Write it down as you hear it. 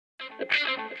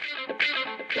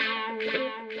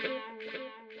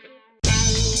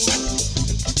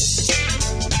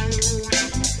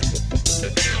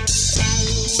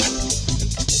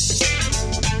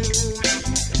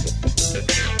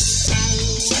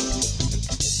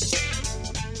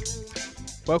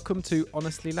Welcome to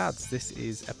Honestly Lads. This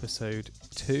is episode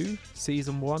 2,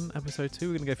 season 1, episode 2.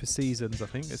 We're going to go for seasons, I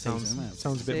think. It sounds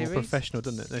a bit more professional,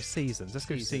 doesn't it? No, seasons. Let's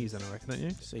go season, I reckon, don't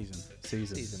you? Season.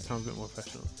 Sounds a bit more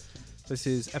professional. This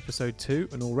is episode 2,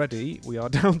 and already we are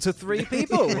down to 3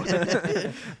 people.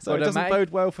 So it doesn't bode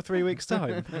well for 3 weeks'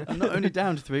 time. I'm not only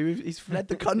down to 3, he's fled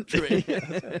the country.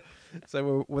 So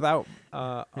we're without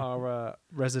our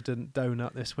resident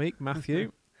donut this week,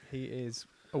 Matthew. He is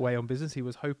away on business. He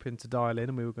was hoping to dial in,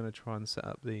 and we were going to try and set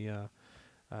up the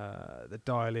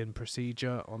dial-in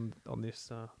procedure on this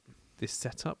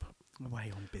setup.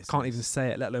 Away on business. Can't even say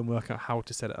it, let alone work out how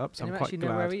to set it up. So I'm quite glad.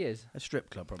 Know where he is? A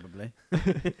strip club, probably.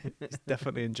 It's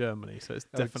definitely in Germany, so it's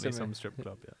definitely some strip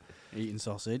club. Yeah, eating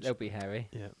sausage. They'll be hairy.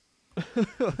 Yeah.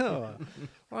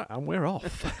 Right, and we're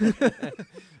off.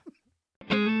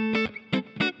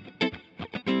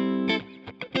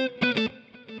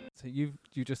 So you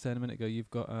just said a minute ago you've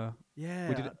got yeah.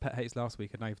 We did pet hates last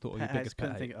week, and now you've thought of your biggest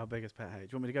pet hate. Think our biggest pet hate.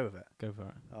 Do you want me to go with it? Go for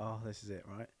it. Oh, this is it,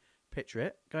 right? Picture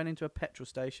it. Going into a petrol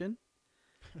station.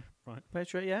 Right.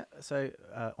 Picture it, yeah. So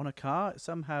on a car,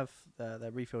 some have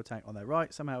their refill tank on their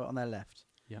right, some have it on their left.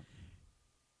 Yeah.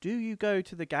 Do you go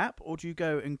to the gap, or do you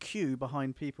go and queue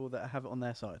behind people that have it on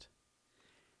their side?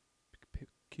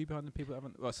 Queue behind the people that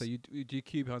haven't. Well, so do you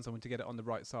queue behind someone to get it on the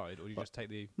right side, or do you just take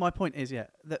the? My point is, yeah,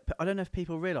 that I don't know if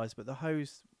people realise, but the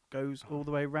hose goes all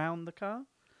the way round the car.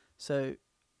 So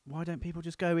why don't people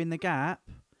just go in the gap?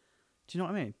 Do you know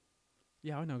what I mean?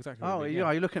 Yeah, I know exactly. Oh,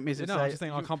 you're looking at me as if no, I'm just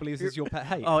thinking, I can't believe this is your pet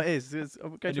hate. Oh, it is.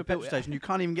 Go to a petrol station. You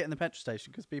can't even get in the petrol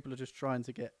station because people are just trying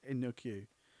to get in your queue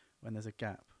when there's a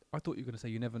gap. I thought you were going to say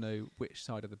you never know which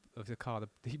side of the car the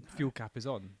fuel cap is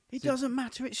on. It doesn't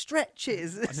matter. It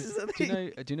stretches. Do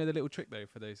you know the little trick though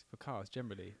for cars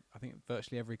generally? I think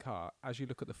virtually every car, as you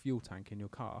look at the fuel tank in your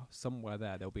car, somewhere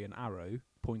there'll be an arrow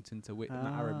pointing to which, and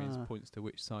that arrow points to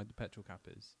which side the petrol cap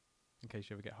is. In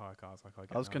case you ever get hire cars like I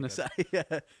get. I was going to say,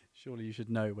 yeah, surely you should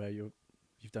know where you've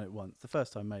done it once. The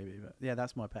first time maybe, but yeah,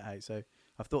 that's my pet hate. So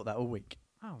I've thought that all week.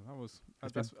 Oh,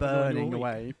 that's been burning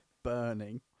away,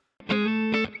 burning.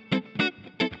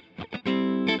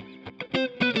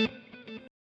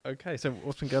 Okay, so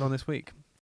what's been going on this week?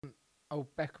 Oh,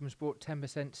 Beckham's bought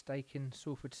 10% stake in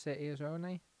Salford City as well,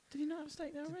 hasn't he? Did he not have a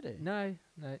stake there already? No.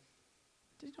 Did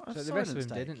he not have So a the rest of them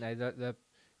stake? didn't they? The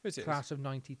class of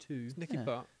 92. It's Nicky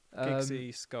Butt,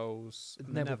 Giggsy, Skulls,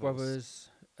 and Neville Brothers,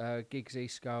 Giggsy,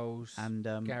 Skulls, and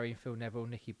Gary and Phil Neville,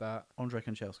 Nicky Butt, Andre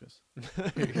Kanchelskis.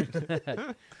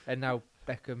 and now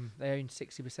Beckham. They own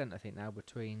 60%, I think, now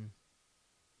between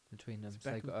them. Has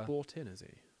So they Beckham bought in, has he?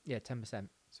 Yeah, 10%.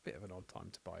 It's a bit of an odd time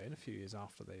to buy in. A few years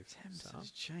after they've set up.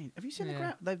 Change. Have you seen the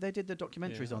ground? They did the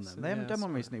documentaries on them. They haven't done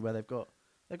one recently where they've got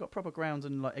proper grounds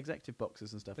and like executive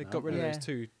boxes and stuff. They got rid of those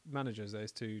 2 managers.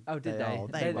 Those 2. Oh, did they?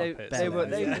 They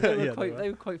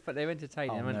were quite fun. They were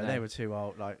entertaining, weren't they? They were too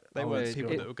old. Like they weren't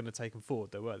people that were going to take them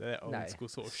forward. They were. They're old school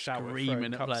sort of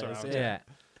screaming at players. Yeah.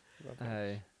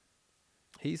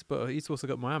 He's also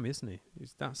got Miami, isn't he?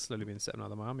 That's slowly been set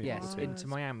another Miami. Yeah, it's been to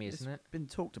Miami, isn't it? It's been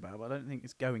talked about, but I don't think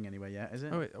it's going anywhere yet, is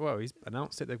it? Oh, well, he's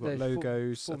announced it. They've got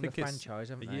logos. I think it's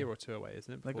franchise, a year or 2 away,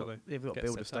 isn't it? They've got to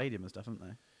build a stadium and stuff, haven't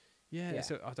they? Yeah.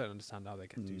 So I don't understand how they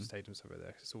can do stadiums over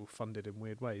there. It's all funded in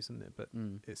weird ways, isn't it? But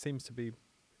it seems to be.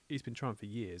 He's been trying for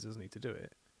years, hasn't he, to do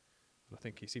it? And I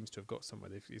think he seems to have got somewhere.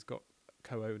 He's got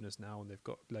co-owners now, and they've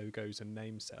got logos and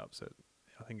names set up. So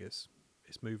I think it's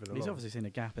moving along. He's obviously seen a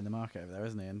gap in the market over there,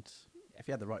 hasn't he? And if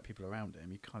he had the right people around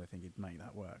him, you kind of think he'd make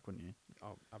that work, wouldn't you?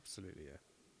 Oh, absolutely, yeah.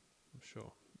 I'm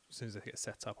sure. As soon as they get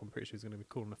set up, I'm pretty sure he's going to be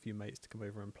calling a few mates to come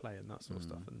over and play and that sort of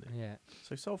stuff, isn't he? Yeah.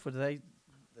 So Salford, are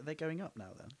they going up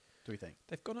now then? Do we think?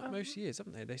 They've gone up most years,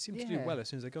 haven't they? They seem to do well as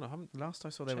soon as they've gone up. Last I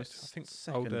saw, they were second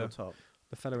on top.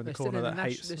 The fella in the corner that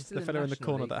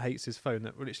hates his phone,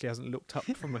 that literally hasn't looked up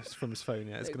from his phone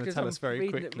yet, is going to tell us very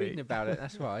quickly. Reading about it,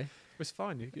 that's why. It's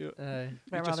fine. You where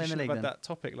are they in the league had that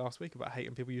topic last week about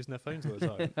hating people using their phones all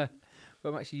the time.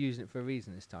 Well, I'm actually using it for a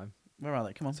reason this time. Where are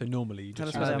they? Come on. So normally you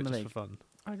just use it just for fun.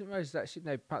 I don't know. It's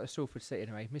actually part of Salford City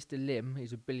anyway. Mr. Lim,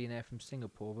 who's a billionaire from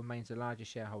Singapore, remains the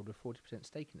largest shareholder with 40%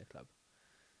 stake in the club.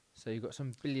 So you've got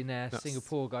some billionaire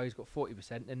Singapore guy who's got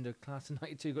 40%, and the class of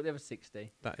 92 got the other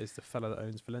 60. That is the fella that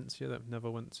owns Valencia that never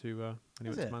went to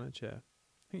manage. Yeah,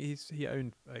 I think he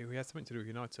had something to do with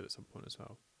United at some point as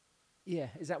well. Yeah,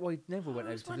 is that why Neville went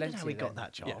over to Valencia? How he got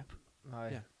that job?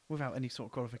 Yeah. without any sort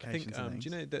of I qualifications. think. Do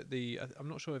you know that I'm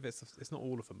not sure if it's not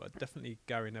all of them, but definitely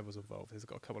Gary Neville's involved. He's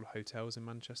got a couple of hotels in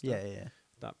Manchester. Yeah.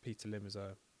 That Peter Lim is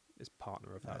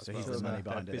partner of that. So as he's well. the money They're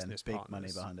behind it. business Big partners.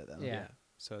 money behind it. Then. Yeah.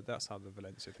 So that's how the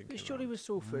Valencia thing. But came surely around. with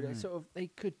Salford, Mm. they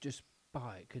could just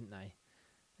buy it, couldn't they?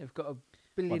 They've got a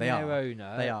they billionaire are.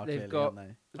 owner. They are. They've Clearly, got. aren't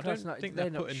they? I don't think they're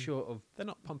not putting- short of. They're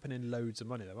not pumping in loads of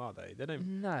money, though, are they? They don't.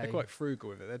 No. They're quite frugal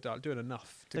with it. They're doing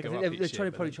enough to They're, go up they're, each they're year, trying,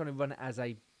 but probably then- trying to run it as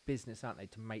a business, aren't they,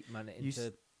 to make money You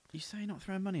into You say not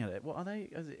throwing money at it. What are they?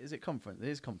 Is it conference? It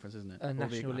is conference, isn't it? a Or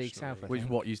National League National South. I League. which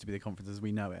think. what used to be the conference as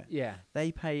we know it. Yeah.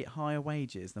 They pay higher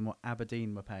wages than what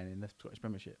Aberdeen were paying in the Scottish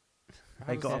Premiership. How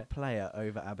They does got a that- player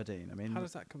over Aberdeen. I mean, How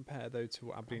does that compare, though, to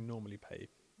what Aberdeen normally pay?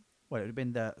 well, it would have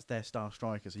been their star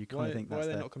striker, so you kind Why, of think why that's are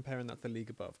they their... not comparing that to the league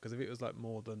above? Because if it was like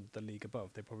more than the league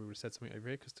above, they probably would have said something over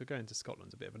here. Because to go into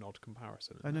Scotland's a bit of an odd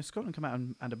comparison. Oh no, Scotland come out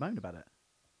and moaned about it.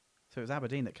 So it was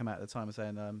Aberdeen that came out at the time and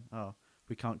saying,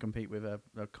 we can't compete with a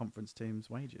conference team's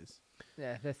wages.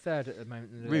 Yeah, they're third at the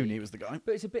moment. In the Rooney league. was the guy.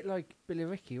 But it's a bit like Billy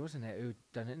Ricky, wasn't it? Who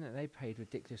done it? Didn't they? They paid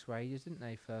ridiculous wages, didn't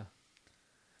they, for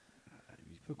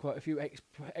quite a few ex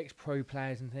pro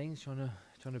players and things trying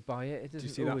to buy it. It Do you doesn't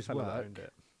see that always fella that work. owned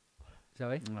it?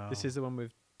 Sorry. This is the one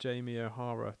with Jamie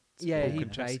O'Hara. Yeah, Paul he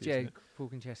Konchesky, played. isn't Yeah, it? Paul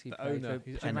Konchesky The played owner, for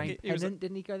he's- Jermaine he was a- Pennant.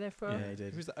 Didn't he go there for? Yeah, he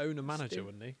did. He was the owner manager, Still-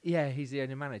 wasn't he? Yeah, he's the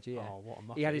owner manager. Yeah. Oh, what a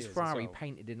muppet He had his is as Ferrari well.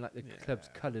 painted in like the club's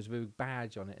Yeah. colours with a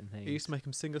badge on it and things. He used to make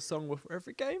him sing a song for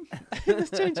every game in the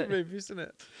changing room, isn't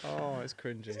it? Oh, it's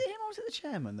cringy. Is it him or was it the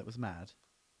chairman that was mad?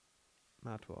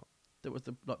 Mad what? That was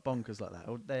the bonkers like that.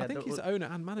 Or I think he's owner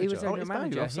and manager. He was Oh, owner he's both.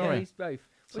 manager. Oh, sorry. Yeah, he's both.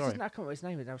 What's Sorry. his name? I can't remember his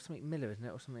name. That was something Miller, isn't it,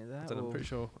 or something like I that? don't know, I'm or- pretty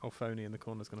sure old Phony in the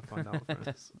corner's going to find out for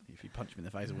us. If you punch him in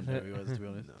the face, I wouldn't know who he was, to be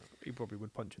honest. No, he probably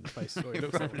would punch you in the face. Sorry, he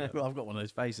looks like that. Well, I've got one of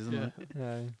those faces, haven't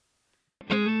Yeah.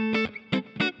 I? No.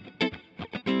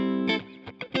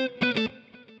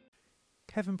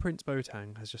 Kevin Prince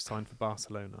Boateng has just signed for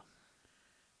Barcelona.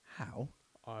 How?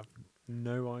 I've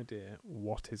no idea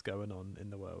what is going on in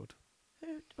the world.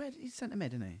 He's centre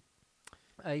mid, isn't he?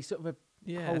 He's sort of a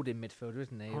Yeah. holding midfielder,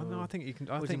 isn't he? Oh, no, Or I think he can.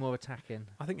 was he more attacking?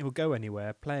 I think he'll go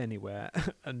anywhere, play anywhere,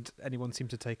 and anyone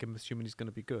seems to take him, assuming he's going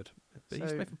to be good. But he's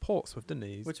So- played for Portsmouth, didn't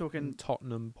he? He's We're talking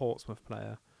Tottenham, Portsmouth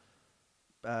player.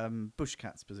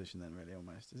 Bushcat's position then, really,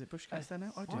 almost. Is it Bushcat's there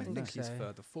now? I I don't know. think he's so.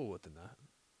 further forward than that.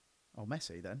 Oh,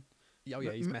 Messi then. Oh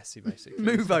yeah, he's M- Messi basically.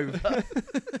 Move over.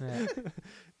 Yeah.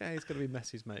 Yeah, he's going to be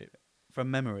Messi's mate. From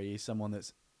memory, he's someone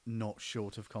that's not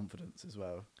short of confidence as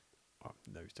well. Oh,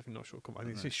 no, he's definitely not short. I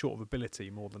think No. he's short of ability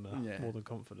more than Yeah. more than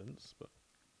confidence. But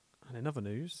and in other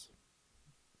news,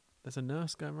 there's a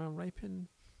nurse going around raping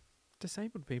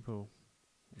disabled people.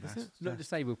 Is it? Not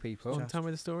disabled people. Well, tell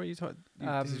me the story.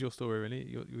 This is your story, really.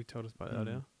 You told us about it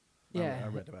earlier. Yeah, I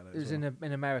read about it. It was in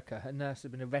America. A nurse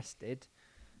had been arrested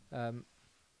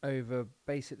over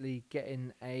basically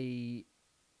getting a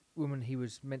woman he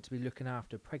was meant to be looking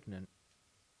after pregnant.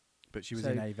 But she was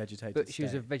so- in a vegetated But she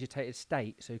was a state. vegetated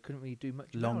state, so couldn't really do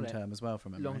much long about it. term as well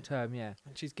from memory. Long term, yeah.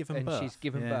 And she's given And birth. she's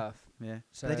given Yeah. birth. Yeah.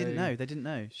 So But they didn't know. They didn't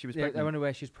know. She was Yeah, they pregnant. weren't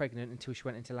aware she was pregnant until she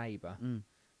went into labour. Mm.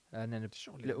 And then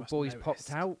Surely they little must have boys popped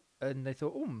noticed. out, and they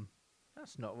thought,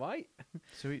 that's not right.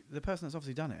 So the person that's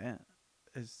obviously done it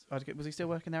is... was he still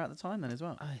working there at the time then as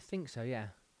well? I think so, yeah.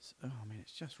 I mean,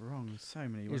 it's just wrong. There's so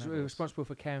many... He was levels. responsible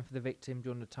for caring for the victim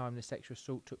during the time this sexual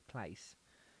assault took place.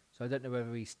 So I don't know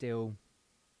whether he still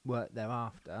worked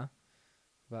thereafter,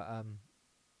 but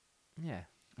yeah.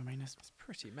 I mean, It's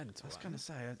pretty mental. I was going to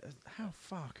say, how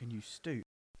far can you stoop?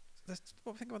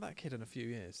 Think about that kid in a few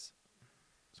years.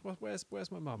 So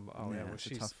where's my mum? Oh Yeah, yeah, well it's a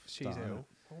she's tough she's start, isn't ill.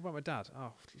 What about my dad?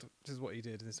 Oh, look, this is what he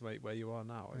did. This is where you are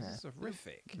now. Yeah. It's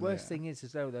horrific. Worst Yeah. thing is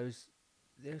as though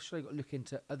they actually got to look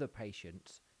into other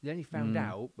patients. They only found Mm.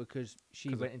 out because she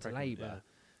 'Cause went they're into pregnant, labour.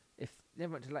 If they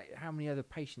went to how many other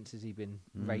patients has he been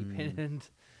Mm. raping and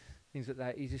things like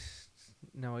that? You just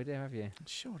no idea, have you?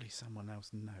 Surely someone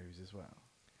else knows as well.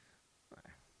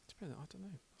 I don't know. I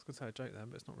was going to say a joke then,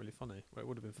 but it's not really funny. Well, it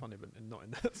would have been funny, but not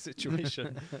in that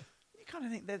situation. You kind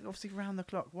of think they're obviously round the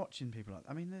clock watching people like...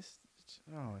 I mean, it's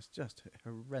just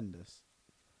horrendous.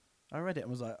 I read it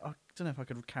and was like, I don't know if I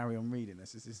could carry on reading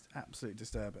this. This is absolutely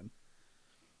disturbing.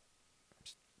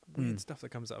 Weird Mm. stuff that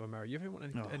comes out of America. You ever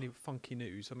want Oh. any funky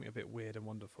news, something a bit weird and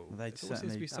wonderful? Well, There they'd always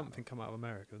seems to be certainly- something come out of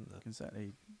America, isn't there? Can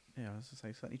certainly... Yeah, I was going to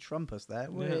say, certainly trump us there. Yeah,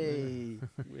 Whey!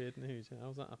 Weird news. Yeah,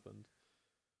 how's that happened?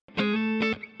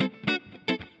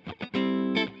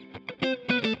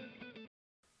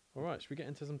 All right, should we get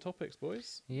into some topics,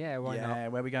 boys? Yeah, why not? Yeah,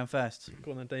 where are we going first?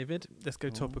 Go on then, David. Let's go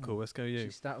topical. Let's go Should you.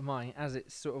 we start with mine, as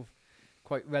it's sort of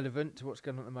quite relevant to what's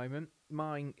going on at the moment.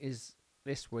 Mine is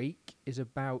this week is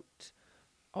about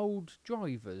old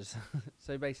drivers.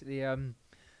 So basically,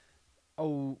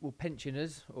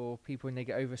 pensioners or people when they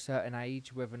get over a certain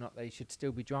age, whether or not they should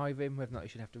still be driving, whether or not they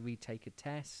should have to retake a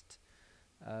test.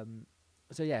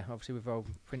 So yeah, obviously with old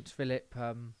Prince Philip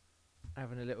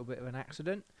having a little bit of an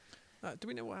accident. Do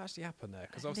we know what actually happened there?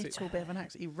 Because a obviously little bit of an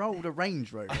accident. He rolled a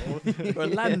Range Rover or a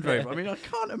Land Rover. I mean, I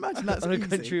can't imagine that's on a easy.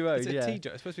 country road. it's a Yeah. It's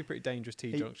supposed to be a pretty dangerous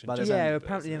T-junction. by the Yeah, sound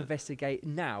apparently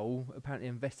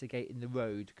investigating the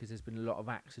road because there's been a lot of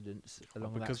accidents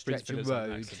along that because stretch Prince of Philip's had an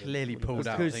road. accident. Clearly pulled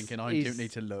out, Because thinking I he's- don't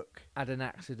need to look. Had an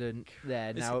accident there.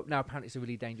 Is Now apparently it's a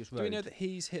really dangerous road. Do we know that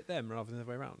he's hit them rather than the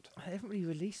other way around? They haven't really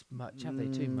released much, have they?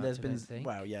 Too much. There's I been don't think.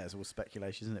 well, yeah, it's all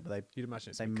speculation, isn't it? But You'd imagine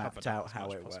it's they been mapped covered up out as how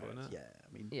much it possible, works. isn't it? Yeah,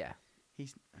 I mean, Yeah.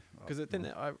 he's Because I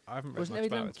haven't read Wasn't much there a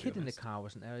about young it, to be kid in the honest. car?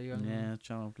 Wasn't there? A young,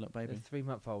 child, little a baby.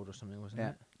 3-month-old or something, wasn't Yeah.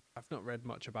 it? I've not read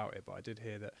much about it, but I did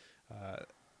hear that.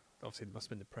 Obviously, it must have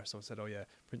been the press. Someone said, "Oh yeah,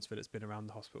 Prince Philip's been around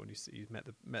the hospital and he's met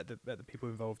the people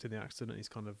involved in the accident. He's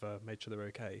kind of made sure they're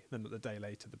okay." Then the day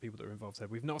later, the people that were involved said,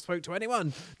 "We've not spoke to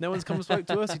anyone. No one's come and spoke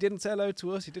to us. He didn't say hello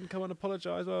to us. He didn't come and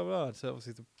apologise." Blah, blah, blah. So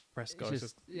obviously, the press guys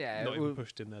just not even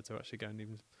pushed in there to actually go and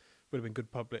even would have been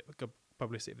good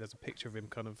publicity if there's a picture of him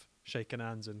kind of shaking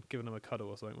hands and giving them a cuddle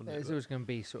or something. Wouldn't There's it? always going to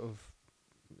be sort of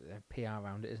PR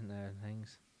around it, isn't there? And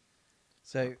things.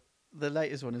 So the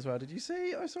latest one as well. Did you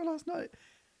see? I saw last night.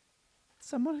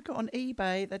 Someone had got on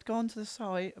eBay. They'd gone to the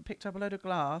site, picked up a load of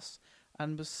glass,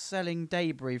 and was selling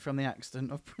debris from the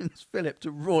accident of Prince Philip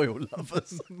to royal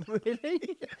lovers.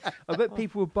 Really? I bet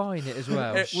people were buying it as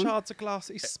well. Shards of glass.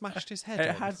 He smashed his head. It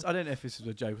on. had. I don't know if this was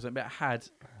a joke or something, but it had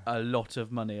a lot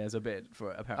of money as a bid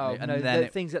for it, apparently. Oh and no, then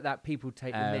things like that people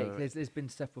take the mick. There's been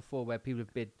stuff before where people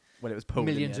have bid it was pulled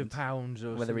in the millions of end, pounds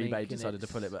or whether something. eBay decided to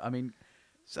pull it. But I mean,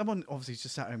 someone obviously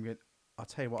just sat home going, "I'll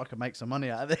tell you what, I can make some money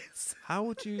out of this." How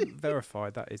would you verify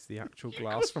that is the actual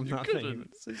glass from that thing?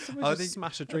 couldn't. So I someone just think-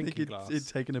 smash a I think drinking glass. he'd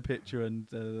taken a picture and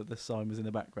the sign was in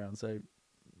the background. So,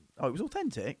 it was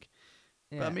authentic.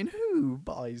 Yeah. But I mean, who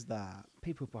buys that?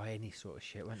 people buy any sort of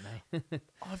shit, won't they?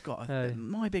 I've got No.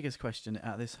 my biggest question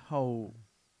out of this whole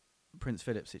Prince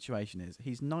Philip situation is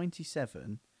he's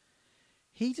 97.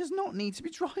 He does not need to be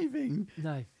driving.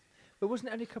 No. But wasn't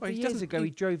it only a couple Well, of he years doesn't- ago he- he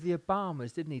drove the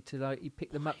Obamas, didn't he? He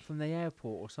picked them up from the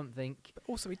airport or something. But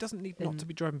also, he doesn't need not to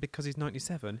be driving because he's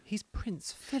 97. He's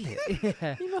Prince Philip.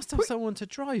 Yeah. He must have someone to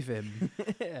drive him.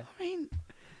 Yeah. I mean,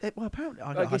 apparently,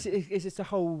 I guess it's just the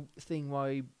whole thing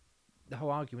why the whole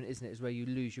argument, isn't it, is where you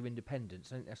lose your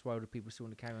independence. I think that's why other people still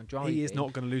want to carry on driving. He is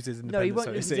not going to lose his independence. No, he won't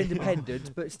so lose is his he? independence,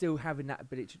 but still having that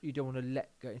ability, you don't want to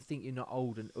let go and think you're not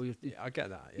old or Yeah, I get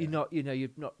that. Yeah. you're not, you're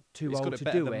not too He's old got it to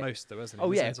better do than it. most, though, hasn't he? Oh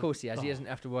In the yeah, sense of course he has. He doesn't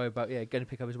have to worry about going to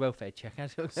pick up his welfare check. He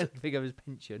has to pick up his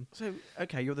pension. So,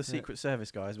 okay, you're the Secret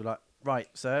Service guys. We're like, right,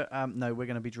 sir, no, we're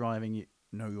going to be driving you.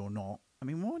 No, you're not. I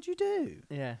mean, what would you do?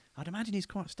 Yeah. I'd imagine he's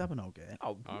quite a stubborn old git.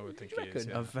 Oh, I would think do you he is. reckon?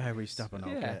 Yeah. A very stubborn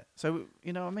old Yeah. git. So,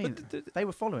 you know what I mean? They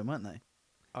were following, weren't they?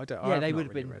 I don't. Yeah, I've they not would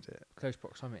have really been read it. close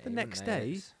proximity. The wouldn't next they? day,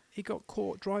 It's- he got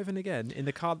caught driving again in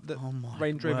the car that Oh my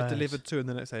Range Rover word. delivered to him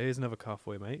the next day. Here's another car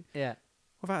for you, mate. Yeah.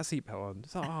 Without a seatbelt on.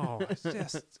 It's like, oh, it's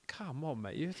just come on,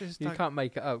 mate. You just You like, can't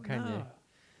make it up, can you?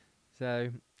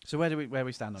 no. So where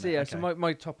we stand on So it? yeah, Okay. so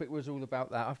my topic was all about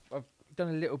that. I've done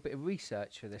a little bit of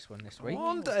research for this one this week. Come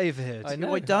on, David. I Am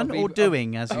know. I done or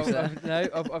doing, as you Oh, say? no,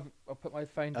 I've put my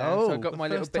phone down. So Oh, I've got the my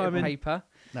little first bit of time in- paper.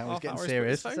 Now Half it's getting hour, he's put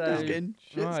serious. his phone It's down. getting,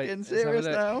 shit's Right, getting let's have a serious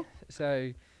look. now.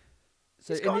 So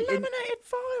It's got a in- laminated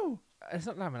file. it's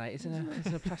not laminate. It's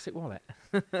in a plastic wallet.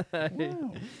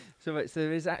 Wow. So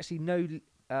there is actually no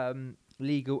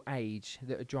legal age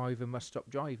that a driver must stop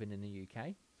driving in the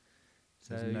UK.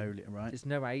 So There's no right. there's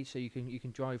no age, so you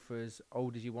can drive for as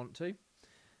old as you want to.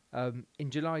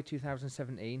 In July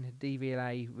 2017,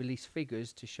 DVLA released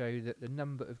figures to show that the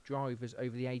number of drivers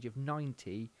over the age of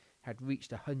 90 had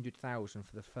reached 100,000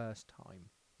 for the first time.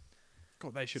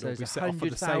 God, they should So all be there's set off on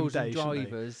the same 100,000 day, shouldn't they?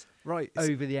 drivers Right. it's-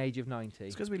 over the age of 90.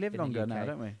 It's because we live in the longer now, UK.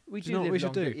 don't we? We Do you know what live we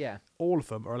should longer, do? Yeah. all of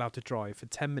them are allowed to drive for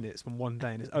 10 minutes from one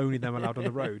day, and it's only them allowed on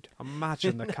the road.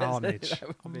 Imagine the carnage.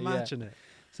 That would be, yeah. Imagine it.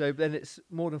 So then it's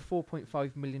more than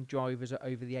 4.5 million drivers are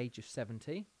over the age of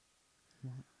 70.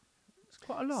 It's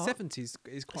quite a lot. 70 is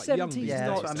quite 70 young. is these Yeah,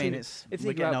 not that's days. what I mean. too- It's if you we're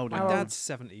think getting about older My how now. dad's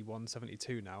 71,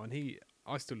 72 now, and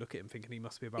I still look at him thinking he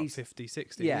must be about He's- 50,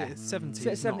 60. yeah. It's 70 So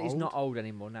is 70 is old. not old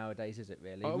anymore nowadays, is it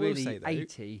really? I will Really, say, though-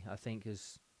 80, I think,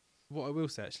 is... What I will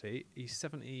say, actually, he's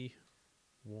 71,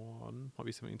 might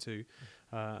be 72.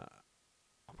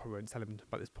 I probably won't tell him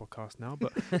about this podcast now,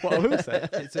 but what I will say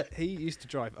is that he used to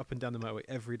drive up and down the motorway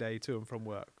every day to and from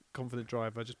work. Confident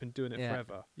driver, just been doing it Yeah.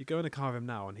 forever. You go in a car with him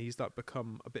now, and he's like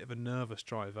become a bit of a nervous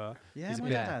driver. Yeah, He's my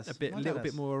a dad bit, has. a bit, My dad little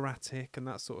bit has. more erratic and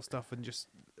that sort of stuff, and just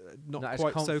not as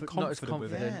quite so not as confident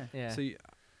with it. confident. Yeah. So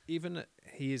even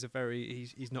he's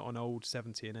not an old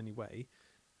 70 in any way.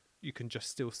 You can just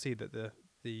still see that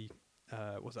the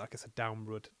was I guess a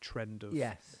downward trend of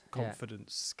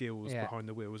confidence, skills behind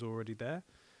the wheel was already there.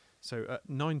 So at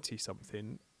 90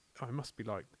 something, I must be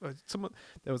like someone.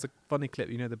 There was a funny clip,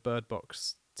 the Bird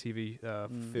Box TV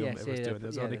film it was doing. There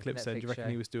was only clip saying, "Do you reckon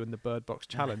he was doing the Bird Box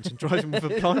challenge and driving with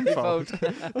a blindfold?"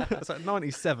 It's like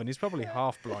 97. He's probably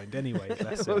half blind anyway.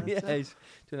 Bless him. He's doing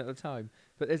it all the time.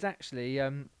 But there's actually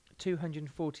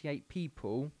 248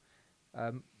 people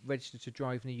registered to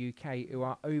drive in the UK who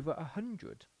are over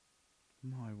 100.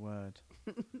 My word.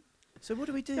 So what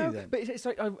do we do then? But it's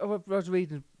like I was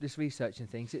reading this research and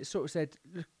things. It sort of said,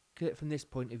 look at it from this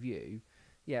point of view.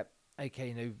 Yeah,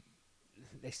 okay,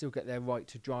 they still get their right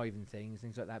to drive and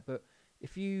things like that. But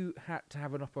if you had to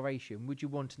have an operation, would you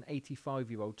want an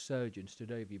 85-year-old surgeon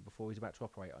stood over you before he's about to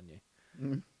operate on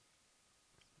you?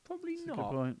 Probably That's not. a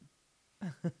good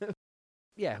point.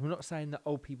 Yeah, we're not saying that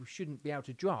old people shouldn't be able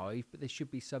to drive, but there should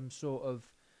be some sort of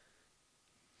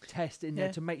test in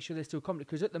there to make sure they're still competent.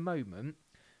 Because at the moment,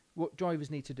 what drivers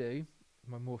need to do,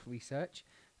 my more research,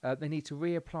 they need to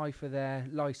reapply for their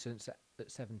licence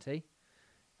at 70.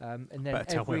 And then better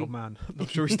tell my old man. I'm not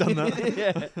sure he's done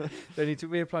that. They need to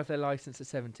reapply for their licence at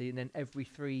 70, and then every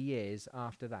 3 years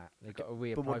after that, they've got to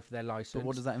reapply for their licence. But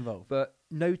what does that involve? But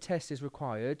no test is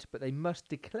required, but they must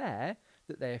declare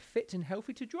that they are fit and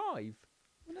healthy to drive.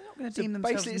 Well, they're not going to deem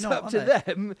themselves basically, it's not, up to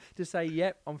them to say,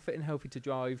 yep, I'm fit and healthy to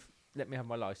drive. Let me have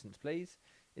my licence, please.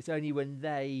 It's only when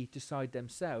they decide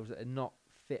themselves that they're not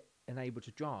fit and able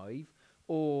to drive,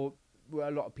 or what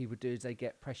a lot of people do is they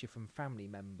get pressure from family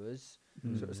members,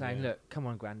 sort of saying, look, come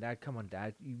on, Grandad, come on,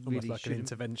 Dad. You almost really like an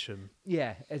intervention.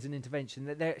 Yeah, as an intervention.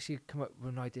 They actually come up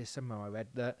with an idea somewhere I read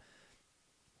that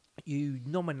you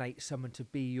nominate someone to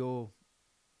be your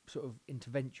sort of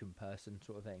intervention person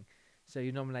sort of thing. So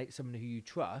you nominate someone who you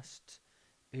trust,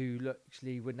 who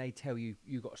actually, when they tell you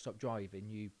got to stop driving,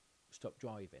 you stop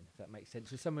driving, if that makes sense.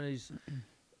 So someone who's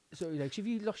sort of, cause if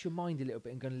you lost your mind a little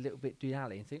bit and gone a little bit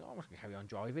doolally and think, I'm not going to carry on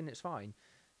driving, it's fine.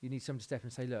 You need someone to step in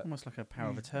and say, look. Almost like a power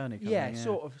of attorney.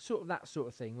 Sort of that sort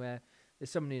of thing where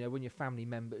there's someone, when your family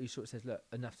member who sort of says, look,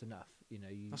 enough's enough.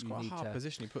 That's quite a hard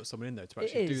position you put someone in, though, to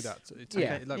actually do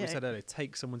that. Like we said earlier,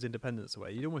 take someone's independence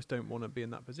away. You almost don't want to be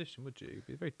in that position, would you? It'd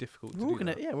be very difficult to do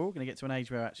that. We're all going to get to an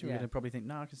age where actually we're going to probably think,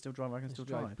 no, I can still drive,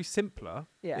 It'd be simpler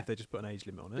if they just put an age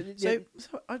limit on it. So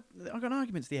I got an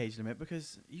argument to the age limit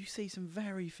because you see some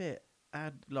very fit,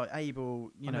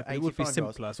 able, it would be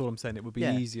simpler. That's all I'm saying. It would be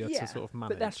easier to sort of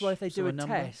manage. But that's why if they do a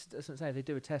test, that's what I'm saying, if they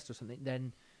do a test or something,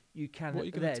 then you can. What are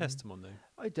you going to test them on, though?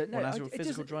 I don't know. Well, a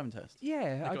physical driving test.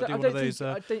 Yeah, I don't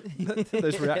think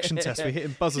those reaction tests. We're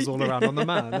hitting buzzers all around on the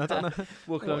man. I don't know.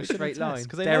 Walking on a straight line.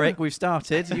 Derek, we've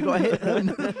started. You got to hit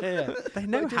them. They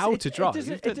know how to drive.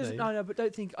 It doesn't. No, but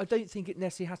I don't think it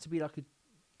necessarily has to be like a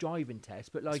driving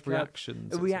test, but like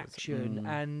reactions, a reaction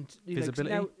and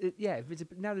visibility.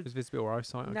 Now there's visibility or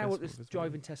eyesight. Now what this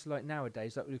driving tests are like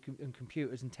nowadays, like in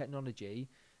computers and technology,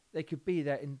 they could be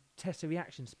there and test the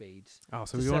reaction speeds. Oh,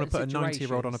 so we want to put a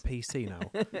 90-year-old on a PC now?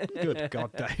 Good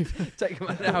God, Dave! Take them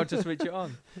out now to switch it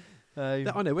on. I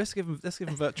know. Let's give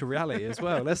them virtual reality as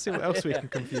well. Let's see what else we can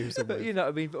confuse them with. You know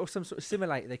what I mean? Or some sort of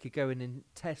simulator they could go in and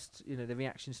test. The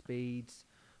reaction speeds,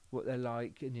 what they're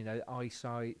like, and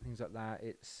eyesight, things like that.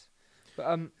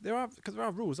 But there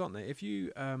are rules, aren't there? If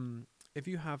you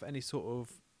have any sort of,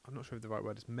 I'm not sure if the right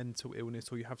word is mental illness,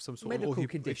 or you have some sort medical of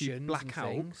conditions, if you black out,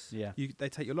 things. They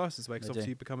take your license away because obviously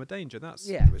you become a danger. That's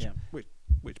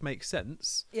which makes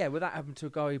sense. Yeah, well, that happened to a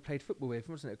guy who played football with,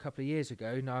 wasn't it, a couple of years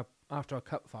ago? Now, after our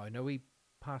cup final, he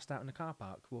passed out in the car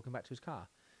park walking back to his car.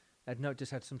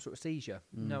 Just had some sort of seizure.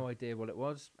 No idea what it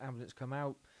was. Ambulance come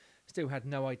out. Still had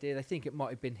no idea. They think it might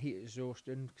have been heat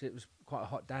exhaustion because it was quite a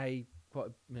hot day,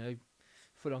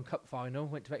 full-on cup final.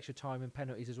 Went to extra time and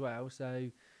penalties as well. So,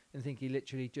 I think he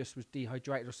literally just was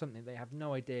dehydrated or something. They have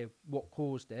no idea what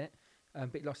caused it.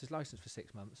 But he lost his license for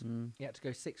 6 months. He had to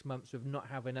go 6 months with not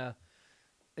having an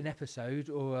episode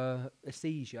or a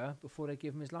seizure before they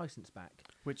give him his license back.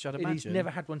 Which I'd imagine. He's never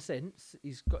had one since.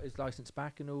 He's got his license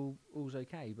back and all's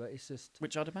okay. But it's just.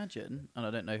 Which I'd imagine, and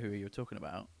I don't know who you were talking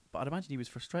about, but I'd imagine he was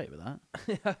frustrated with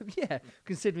that. Yeah,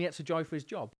 considering he had to drive for his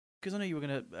job. Because I know you were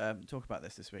going to talk about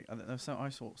this week. I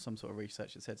saw some sort of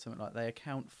research that said something like they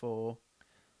account for.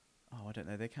 Oh, I don't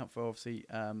know. They account for obviously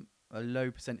a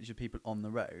low percentage of people on the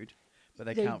road, but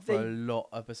they account for a lot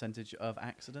of percentage of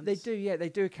accidents. They do, yeah. They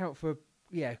do account for,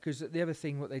 because the other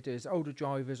thing what they do is older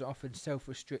drivers often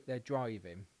self-restrict their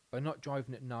driving by not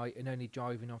driving at night and only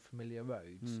driving on familiar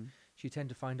roads. So you tend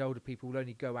to find older people will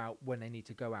only go out when they need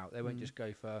to go out. They won't just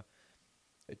go for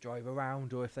a drive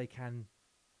around, or if they can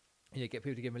get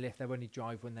people to give them a lift. They only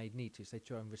drive when they need to, so they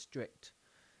try and restrict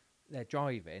their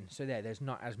driving. So there's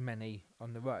not as many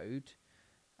on the road.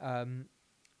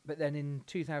 But then in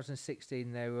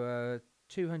 2016, there were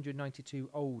 292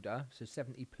 older, so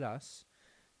 70 plus,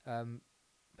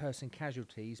 person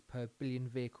casualties per billion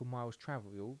vehicle miles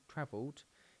travelled,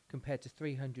 compared to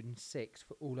 306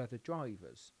 for all other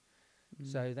drivers.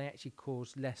 So they actually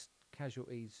caused less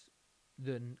casualties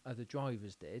than other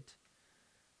drivers did.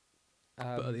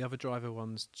 But are the other driver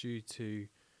ones due to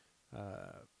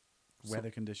weather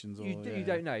conditions? Or you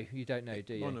don't know. You don't know,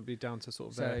 do you? Might not be down to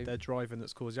sort of their driving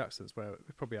that's caused the accidents. Where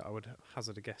probably I would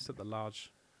hazard a guess that the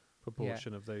large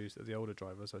proportion of those of the older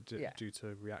drivers are due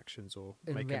to reactions or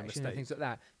making mistakes and things like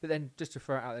that. But then just to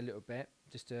throw it out a little bit,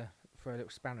 just to throw a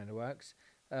little spanner in the works,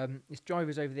 it's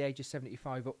drivers over the age of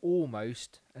 75 are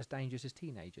almost as dangerous as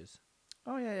teenagers.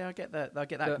 Oh yeah, I get that. I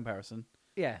get that comparison.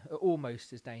 Yeah,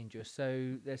 almost as dangerous.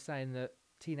 So they're saying that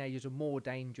teenagers are more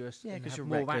dangerous. Yeah, because you're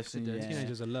more accidents.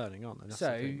 Teenagers are learning, aren't they? That's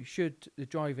so should the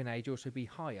driving age also be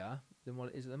higher than what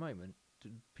it is at the moment? Do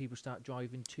people start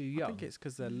driving too young? I think it's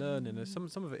because they're learning.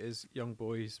 Some of it is young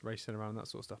boys racing around, that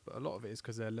sort of stuff, but a lot of it is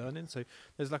because they're learning. So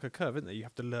there's like a curve, isn't there? You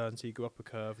have to learn, so you go up a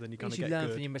curve, then you kind of get learn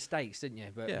good. from your mistakes, didn't you?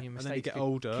 But your mistakes and then you get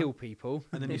older, kill people,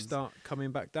 and then you start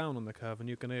coming back down on the curve, and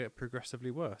you're going to get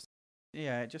progressively worse.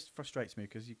 Yeah, it just frustrates me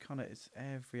because it's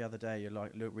every other day you're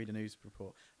like, read a news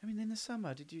report. I mean, in the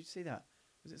summer, did you see that?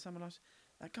 Was it summer last?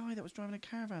 That guy that was driving a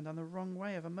caravan down the wrong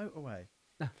way of a motorway.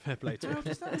 Fair play to him.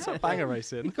 That's a banger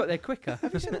racing. He got there quicker.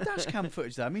 Have you seen the dash cam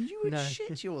footage there? I mean, you would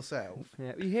shit yourself.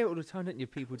 Yeah, you hear it all the time, don't you?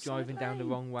 People driving down the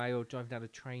wrong way or driving down a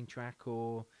train track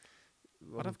or...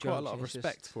 I'd have quite a lot of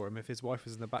respect for him if his wife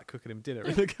was in the back cooking him dinner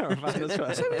in the caravan as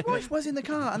well. So his wife was in the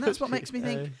car, and that's what makes me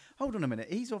think, hold on a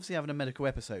minute, he's obviously having a medical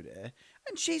episode here,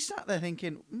 and she sat there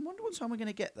thinking, wonder what time we're going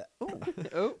to get there. Oh, do you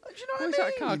know what I mean?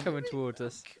 That car coming towards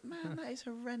us? Man, that is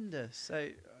horrendous. So,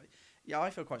 yeah,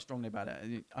 I feel quite strongly about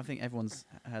it. I think everyone's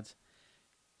had...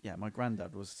 Yeah, my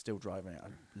granddad was still driving at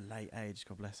a late age,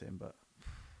 God bless him, but...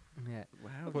 Yeah.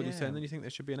 Wow. What are you saying? Then you think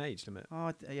there should be an age limit?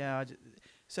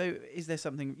 So is there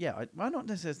something? Yeah, why not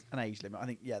necessarily an age limit? I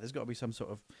think there's got to be some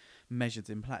sort of measures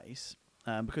in place.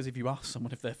 Because if you ask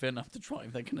someone if they're fit enough to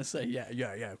drive, they're going to say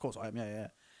yeah, of course I am, yeah.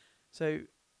 So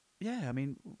yeah, I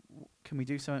mean, can we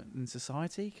do something in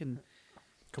society? Can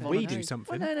we do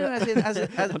something? Well, no.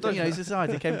 As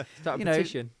society can start a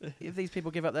petition. If these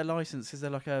people give up their license, is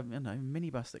there like a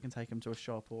minibus that can take them to a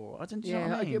shop or I don't know? Yeah,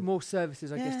 what I mean? get more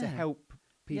services, I guess, to help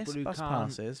people who bus can't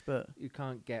passes, but you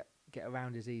can't get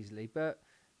around as easily. But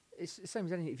it's the same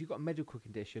as anything. If you've got a medical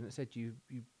condition that said you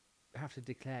have to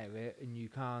declare it and you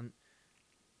can't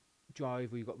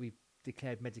drive, or you've got to be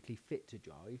declared medically fit to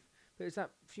drive. But it was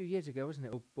that a few years ago, wasn't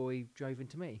it? Old boy drove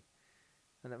into me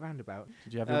and that roundabout.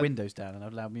 Did you have your windows down and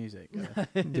have loud music?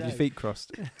 Did your feet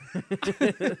crossed? No,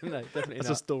 definitely not. That's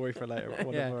a story for later,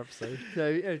 one of our episodes.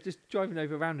 So just driving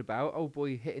over a roundabout, old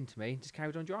boy hit into me, just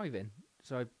carried on driving.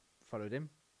 So I followed him,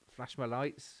 flashed my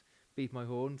lights, beat my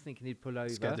horn, thinking he'd pull over.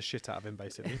 Scared the shit out of him,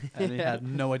 basically. And he had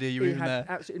no idea you were even there.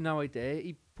 Absolutely no idea.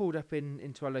 He pulled up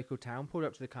into our local town, pulled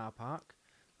up to the car park,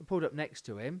 I pulled up next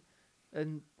to him,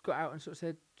 and got out and sort of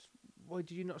said, "Why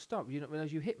did you not stop? Did you not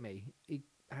realise you hit me?" He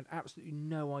had absolutely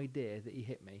no idea that he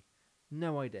hit me.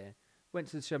 No idea. Went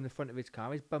to show him the front of his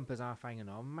car. His bumper's half hanging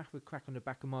on. Massive crack on the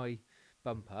back of my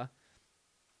bumper.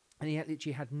 And he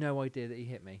literally had no idea that he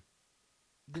hit me.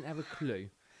 Didn't have a clue.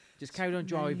 Just carried on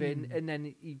driving, and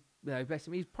then bless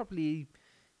him, he's probably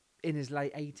in his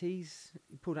late 80s.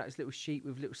 He pulled out his little sheet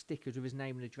with little stickers with his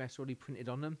name and address already printed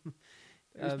on them.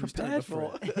 He was prepared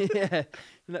for it. Yeah,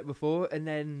 that before. And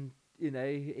then,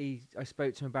 I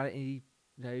spoke to him about it, and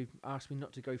he, asked me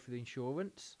not to go for the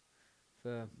insurance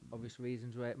for obvious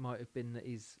reasons, where it might have been that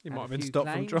he might have been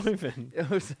stopped from driving.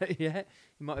 Yeah,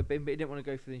 he might have been, but he didn't want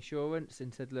to go for the insurance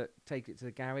and said, "Look, take it to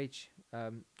the garage,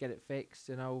 get it fixed,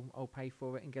 and I'll pay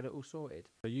for it and get it all sorted."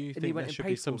 So you think there should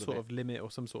be some sort of limit or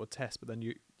some sort of test, but then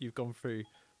you've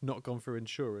not gone through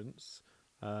insurance,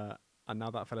 and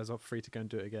now that fella's off free to go and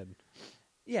do it again.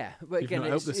 Yeah, but again,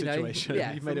 helped the situation.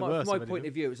 You've made it worse. From my point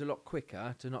of view, it was a lot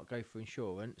quicker to not go for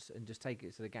insurance and just take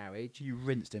it to the garage. You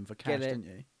rinsed him for cash, didn't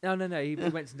you? No. He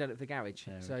went and done it at the garage.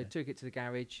 So I took it to the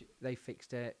garage. They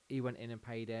fixed it. He went in and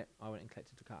paid it. I went and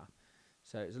collected the car.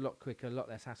 So it was a lot quicker, a lot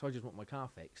less hassle. I just want my car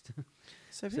fixed.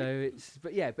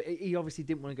 But he obviously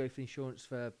didn't want to go for insurance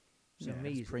for some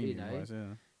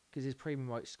reason, because his premium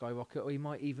might skyrocket, or he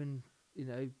might even,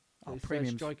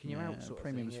 premiums striking you out. Sort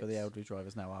premiums of for the elderly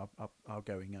drivers now are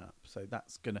going up, so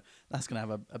that's gonna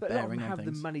have a but bearing on things. But have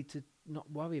the money to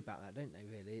not worry about that, don't they?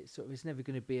 Really, it's never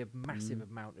going to be a massive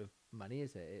amount of money,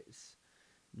 is it?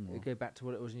 It'd go back to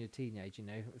what it was in your teenage,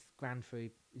 £1,000 for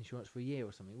insurance for a year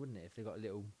or something, wouldn't it? If they got a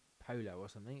little Polo or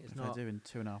something, it's if not they're doing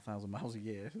 2,500 miles a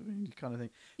year. I mean, you kind of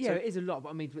think. Yeah, So- it is a lot, but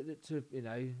I mean,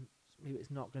 maybe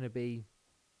it's not going to be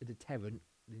a deterrent.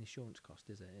 The insurance cost,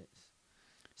 is it?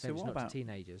 So It's what not about to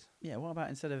teenagers? Yeah, what about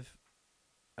instead of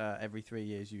every 3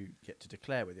 years you get to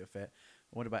declare whether you're fit?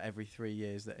 What about every 3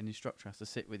 years that an instructor has to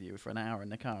sit with you for an hour in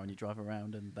the car and you drive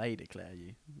around and they declare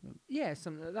you? Yeah,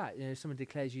 something like that. Someone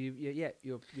declares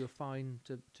you're fine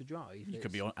to drive. You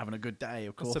could be having a good day,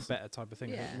 of course. That's a better type of thing,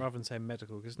 Yeah. rather than saying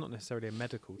medical, because it's not necessarily a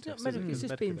medical It's test. not medical. Is It's it?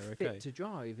 just being Medically, fit they're okay. to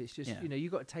drive. It's just Yeah. you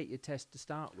got to take your test to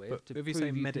start with. But to if you prove say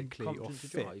you can medically or competent to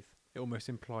fit, drive. It almost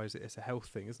implies that it's a health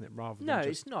thing, isn't it? Rather No, than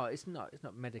just, it's not. It's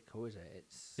not medical, is it?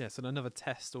 It's yeah, so another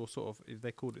test or sort of, if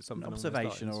they called it something An along those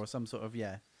observation lines. or some sort of,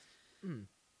 Mm.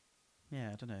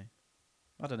 Yeah, I don't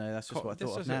know. That's just what I This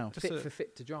thought of is a- now. just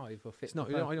fit to drive or fit. It's not.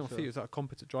 for I don't purpose feel it's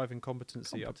like a driving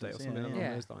competency update or Competency, something yeah, along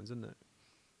yeah. those lines, isn't it?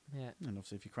 Yeah. And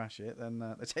obviously, if you crash it, then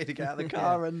they tell you to get out of the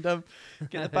car and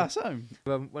get the bus home.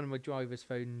 One of my drivers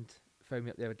phoned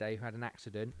me up the other day who had an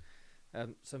accident.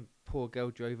 Some poor girl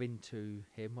drove into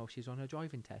him while she was on her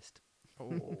driving test.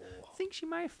 Oh, I think she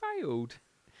may have failed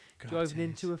driving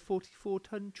into a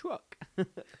 44-ton truck.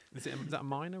 Is that a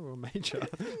minor or a major?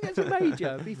 It's a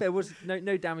major. To be fair, was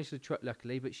no damage to the truck,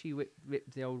 luckily, but she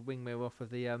ripped the old wing mirror off of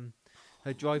the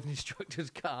her driving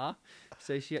instructor's car,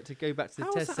 so she had to go back to the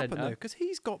How test does that happen though? centre. Because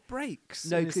he's got brakes.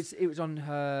 No, and it's- because it was on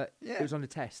her. yeah. It was on the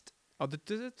test. oh, the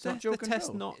not your test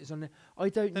control. not. It was on the. I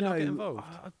don't They're know. not getting involved?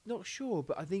 I'm not sure,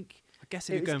 but I think. I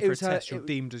guess It if you're was- going it for a was her- test, it you're was-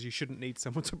 deemed as you shouldn't need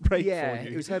someone to brake Yeah, for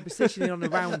you. it was her positioning on the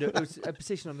round. It was a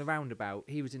position on the roundabout.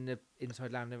 He was in the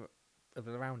inside land of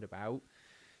the roundabout.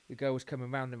 The girl was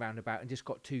coming round the roundabout and just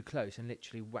got too close and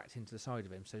literally whacked into the side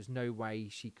of him. So there's no way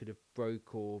she could have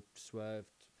broke or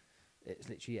swerved. It's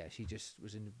literally she just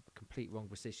was in a complete wrong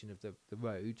position of the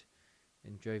road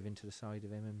and drove into the side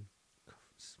of him and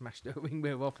smashed her wing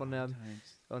mirror off on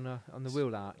the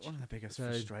wheel arch. One of the biggest So-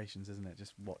 frustrations, isn't it?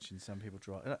 Just watching some people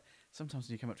drive. Sometimes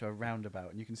when you come up to a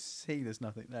roundabout and you can see there's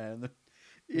nothing there, and the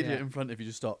idiot Yeah. in front of you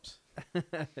just stops.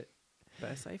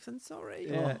 Better safe than sorry.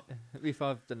 Yeah, if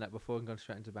I've done that before and gone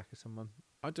straight into the back of someone.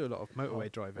 I do a lot of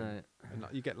motorway driving, Right. and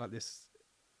like, you get this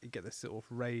sort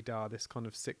of radar, this kind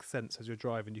of sixth sense as you're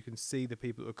driving. You can see the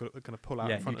people that are going to pull out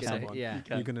Yeah, in front you of can. someone. Yeah. You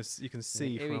can. You can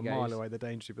see here from a he mile goes. away the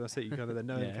danger, but that's it. You kind of then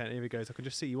know Yeah. here he goes. I can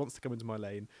just see he wants to come into my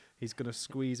lane. He's going to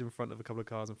squeeze in front of a couple of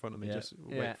cars in front of me. Yeah. Just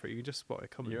Yeah. wait for it. You can just spot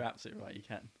it coming. You're absolutely right. You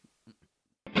can.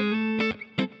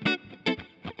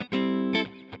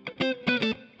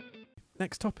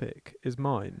 Next topic is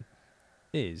mine.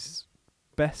 Is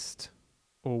best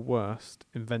or worst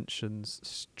inventions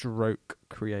stroke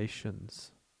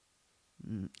creations.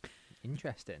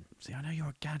 Interesting. See, I know you're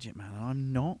a gadget man, and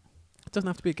I'm not. It doesn't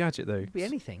have to be a gadget though. Could be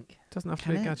anything. It doesn't have to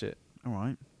Can be a it? gadget. All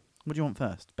right. What do you want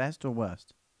first? Best or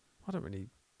worst? I don't really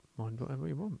mind whatever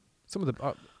you want. Some of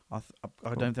the I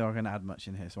don't think I'm going to add much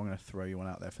in here, so I'm going to throw you one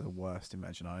out there for the worst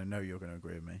invention. I know you're going to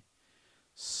agree with me.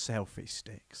 Selfie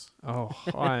sticks.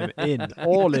 I'm in,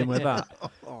 all in with that.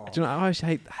 Do you know? I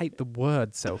actually hate the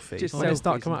word selfie. Just When it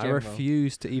starts selfies coming out, in I general.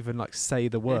 refuse to even say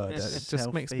the word. It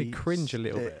just makes me Selfie cringe a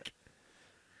little bit. stick.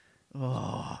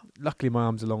 Oh, Luckily, my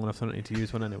arms are long enough, so I don't need to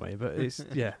use one anyway. But it's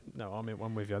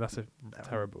I'm with you. That's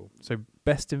terrible. So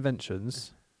best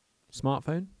inventions,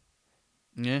 smartphone,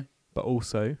 yeah. but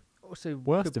also Also,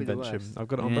 worst could be the invention. worst. I've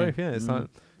got it on Yeah. both. Yeah, it's Mm. like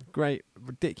great,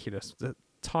 ridiculous. The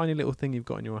tiny little thing you've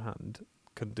got in your hand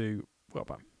can do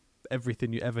about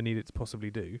everything you ever need it to possibly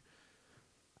do.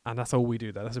 And that's all we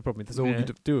do there. That's the problem. That's all Yeah. you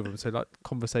do with them. So like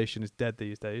conversation is dead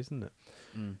these days, isn't it?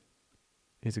 Mm.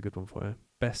 Here's a good one for you.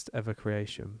 Best ever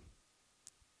creation.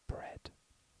 Bread.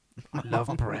 I love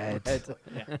bread.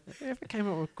 If it came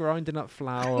up with grinding up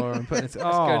flour and putting it,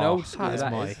 going old school, that is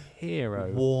that my is.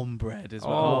 hero. Warm bread as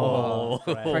Oh,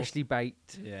 well. bread. Freshly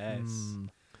baked. Yes. Mm.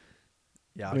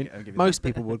 Yeah, I mean, I'll give you most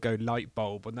people would go light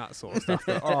bulb and that sort of stuff.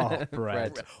 But,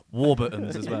 bread. that.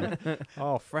 Warburtons as well.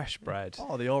 Oh, fresh bread.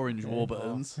 Oh, the orange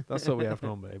Warburtons. That's what we have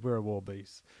normally. We're a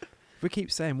Warbeast. If we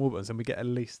keep saying Warburtons and we get at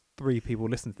least 3 people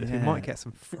listening to this, we Yeah. might get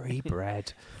some free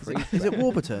bread. Is it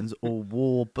Warburtons or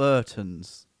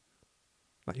Warburtons?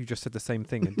 Like you just said the same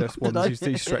thing and just Did ones I?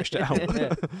 you stretched it out.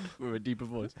 With a deeper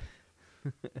voice.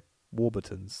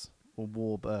 Warburtons. Or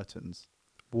Warburtons.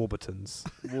 Warburtons.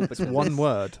 Warburtons. It's one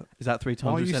word. Is that 3 Why times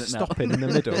are we've you said it now? stopping in the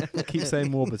middle? Keep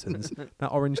saying Warburtons. That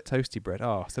orange toasty bread.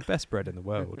 Oh, it's the best bread in the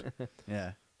world.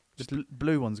 Yeah. Just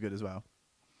blue one's good as well.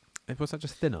 Was that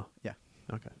just thinner? Yeah.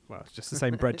 Okay. Well, it's just the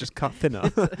same bread, just cut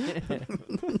thinner.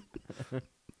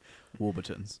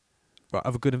 Warburtons. Right,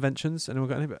 other good inventions? Anyone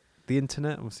got any? The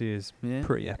internet obviously is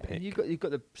pretty epic. You've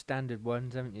got the standard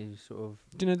ones, haven't you? Sort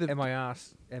of. Do you know the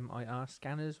MIR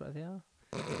scanners? What they are?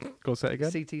 Go on, say it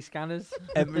again. CT scanners.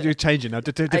 You're changing now to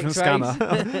a different X-rays.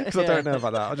 scanner because I don't know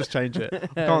about that. I'll just change it.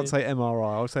 I can't say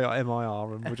MRI. I'll say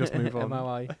MIR, and we'll just move on.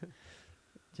 MRI.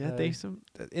 Yeah, decent.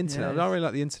 Internet. I really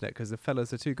like the internet because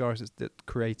the two guys that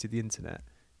created the internet,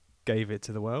 gave it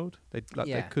to the world. They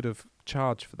could have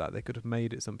charged for that. They could have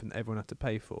made it something that everyone had to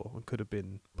pay for, and could have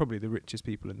been probably the richest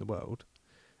people in the world.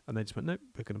 And they just went, nope,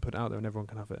 we're going to put it out there, and everyone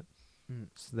can have it.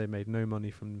 So they made no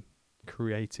money from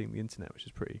creating the internet, which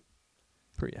is pretty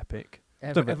epic.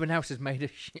 Everyone else has made a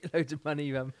shitload of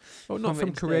money. Well, not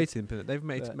from creating the internet.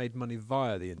 They've made money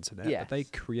via the internet, but they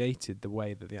created the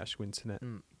way that the actual internet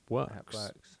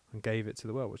works and gave it to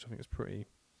the world, which I think is pretty.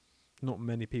 Not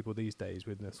many people these days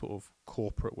within the sort of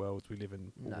corporate worlds we live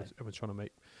in. Everyone's trying to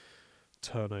make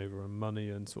turnover and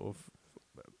money and sort of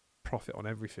profit on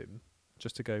everything.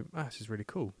 Just to go, this is really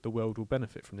cool. The world will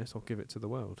benefit from this. I'll give it to the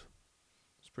world.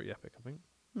 It's pretty epic, I think.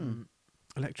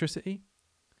 Electricity.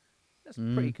 That's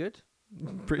pretty good.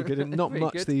 Pretty good. And not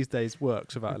much these days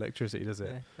works without electricity, does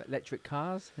it? Electric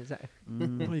cars? Is that?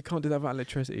 Well, you can't do that without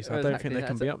electricity, so I don't think they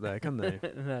can be up there, can they?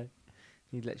 No.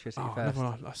 Need electricity first.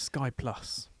 Sky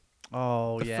Plus.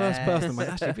 Oh, the first person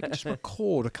went, actually, if we could just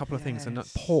record a couple of things and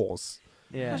pause.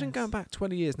 Yeah. Imagine going back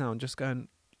 20 years now and just going,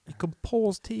 you can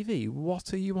pause TV.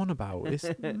 What are you on about? It's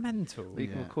mental. Well, you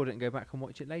can record it and go back and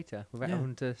watch it later without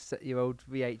having to set your old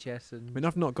VHS. I mean,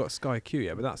 I've not got Sky Q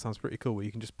yet, but that sounds pretty cool. Where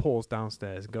you can just pause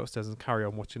downstairs and go upstairs and carry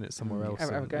on watching it somewhere else.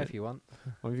 Have a go if you want.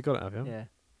 Well, have you got it, have you? Yeah.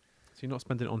 So you're not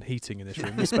spending it on heating in this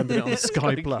room. You're spending it on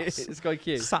Sky Plus. Sky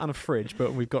Q. Sat on a fridge,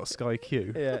 but we've got Sky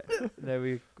Q. Yeah. No,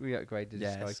 we upgraded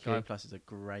to Sky Q. Sky Plus is a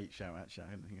great show, actually.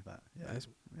 I didn't think of that. Yeah,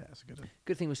 it's a good one.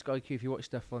 Good thing with Sky Q, if you watch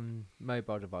stuff on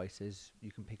mobile devices,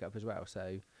 you can pick up as well.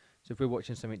 So if we're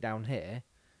watching something down here,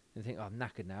 and think, I'm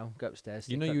knackered now, go upstairs.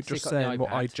 You know, you're just saying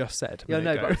what I just said. Yeah,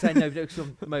 no, but I'm saying because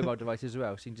on mobile devices as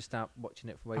well, so you can just start watching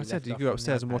it from where you left off. I said you go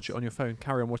upstairs and watch it on your phone.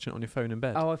 Carry on watching it on your phone in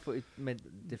bed. Oh, I thought it meant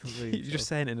different rooms. You're just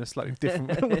saying it in a slightly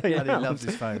different way. And he loves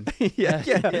his phone. Yeah,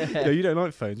 you don't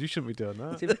like phones. You shouldn't be doing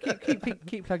that. So if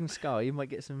keep plugging Sky, you might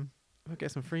get some. I'll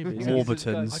get some freebies.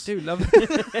 Warburtons. I do love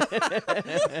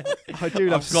I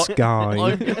do love Sky.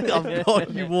 I've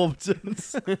got you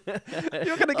Warburtons.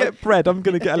 You're going to get bread. I'm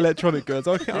going to get electronic goods.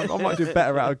 I might do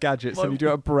better out of gadgets than you do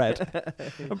out of bread.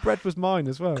 And bread was mine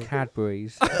as well.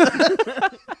 Cadbury's.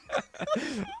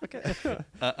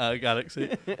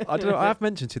 Galaxy. I don't know. I have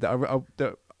mentioned to you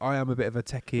that I am a bit of a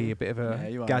techie, a bit of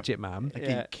a gadget man. A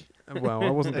geek. Well, I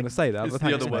wasn't going to say that. It's but the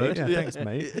thanks, other mate. word. Yeah, thanks,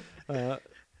 mate.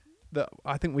 That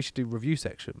I think we should do review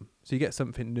section. So you get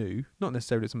something new, not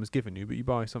necessarily that someone's given you, but you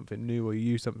buy something new or you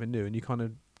use something new, and you kind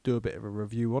of do a bit of a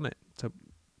review on it. So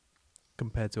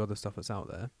compared to other stuff that's out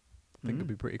there, I think it'd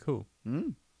be pretty cool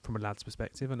from a lad's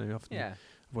perspective. I know often,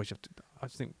 otherwise you have to. I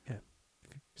just think, if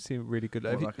you see really good,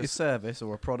 like a service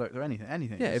or a product or anything.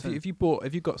 Yeah, if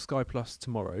you got Sky Plus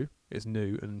tomorrow, it's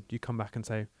new, and you come back and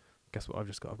say, guess what?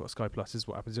 I've got Sky Plus. This is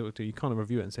what happens. You kind of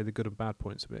review it and say the good and bad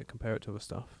points of it, compare it to other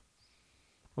stuff.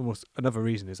 Almost another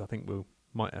reason is I think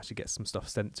might actually get some stuff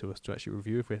sent to us to actually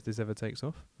review if this ever takes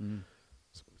off.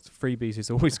 Freebies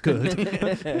is always good.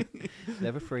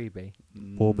 Never freebie.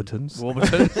 Warburtons.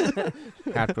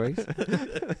 Cadbury's.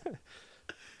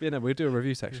 We'll do a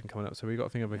review section coming up, so we've got to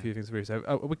think of a few things to review.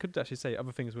 So we could actually say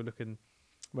other things we're looking.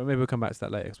 Well, maybe we'll come back to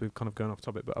that later because we've kind of gone off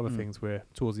topic. But other things we're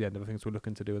towards the end. Other things we're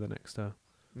looking to do in the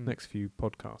next few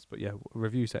podcasts. But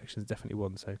review section is definitely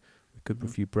one. So we could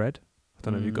review bread. I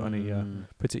don't know if you've got any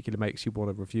particular makes you want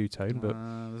to review, Tone, but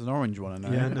there's an orange one in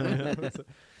there. Yeah, no.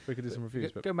 We could do some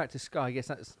reviews. Going back to Sky, I guess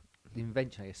that's the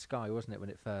invention of Sky, wasn't it,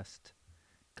 when it first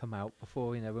come out?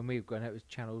 Before, when we were growing up, it was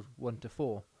channels 1 to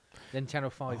 4. Then Channel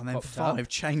 5 and then popped 5 up.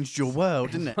 changed your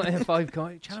world, didn't it? 5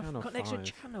 got an extra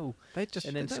channel.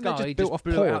 And then Sky just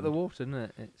blew it out of the water,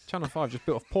 didn't it? Channel 5 just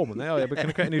built off porn. We're going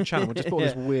to create a new channel. We'll just put all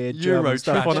this weird Euro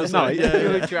stuff on at night.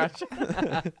 Euro trash.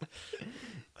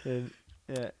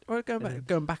 Well,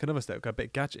 going back another step, go a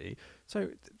bit gadgety.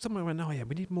 So someone went,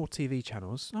 we need more TV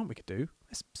channels. What we could do?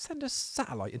 Let's send a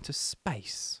satellite into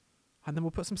space, and then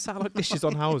we'll put some satellite dishes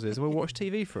on houses, and we'll watch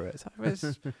TV through it. It's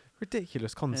a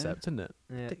ridiculous concept, isn't it?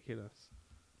 Yeah. Ridiculous.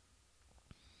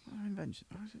 Invention.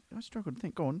 I struggled to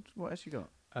think. Go on. What else you got?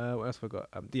 What else have I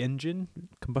got? The engine,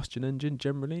 combustion engine.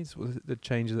 Generally, is the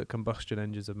changes that combustion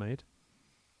engines have made.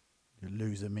 You're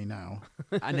losing me now.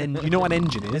 And then you know what an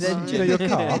engine is? You know your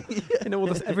car.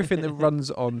 Everything that runs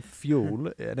on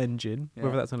fuel, an engine,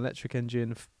 whether that's an electric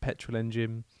engine, petrol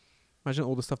engine. Imagine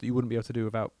all the stuff that you wouldn't be able to do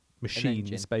without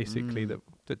machines, basically that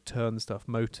turn stuff,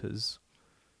 motors.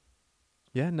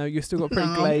 Yeah, no, you've still got a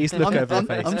pretty glazed look over your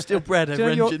face. I'm still bread over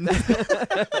engine.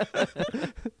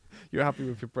 You're happy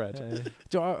with your bread.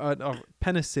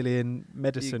 Penicillin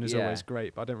medicine is always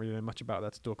great, but I don't really know much about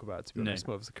that to talk about, to be honest.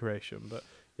 More of a creation. But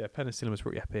yeah, penicillin was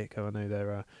pretty epic. I know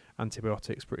their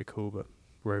antibiotics pretty cool, but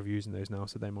we're overusing those now,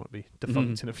 so they might be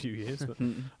defunct in a few years. But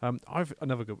I've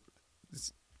another good.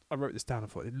 I wrote this down. I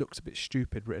thought it looks a bit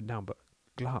stupid written down, but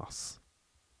glass.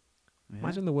 Yeah.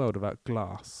 Imagine the world without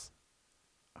glass.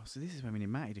 Oh, so this is when we need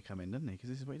Matty to come in, doesn't he? Because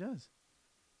this is what he does.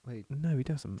 Wait, no, he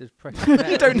doesn't.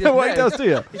 You don't know what he does, do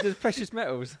you? He does precious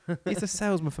metals. He's a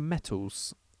salesman for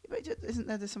metals. But isn't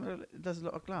there something that does a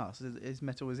lot of glass? Is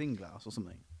metal is in glass or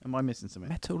something? Am I missing something?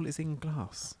 Metal is in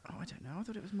glass. Oh, I don't know. I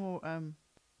thought it was more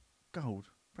gold,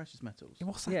 precious metals. Yeah,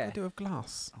 what's that got to do with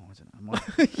glass? Oh, I don't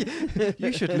know.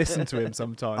 You should listen to him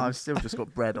sometimes. I've still just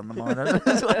got bread on the mind.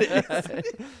 That's what it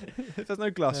is. If there's no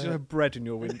glass, you just have bread in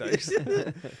your windows.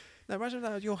 No, imagine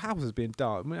that your house is being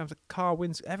dark. We have the car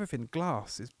winds, everything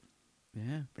glass is.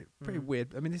 Yeah, pretty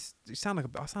weird. I mean, I sound like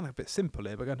a bit simple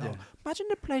here, but going, imagine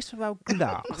a place without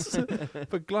glass.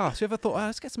 But glass, you ever thought,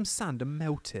 let's get some sand and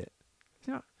melt it?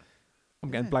 You know, I'm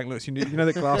getting blank looks. You know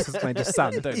that glass is made of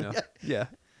sand, don't you? Yeah.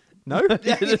 No?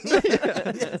 Yes, I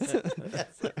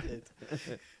did.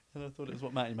 And I thought it was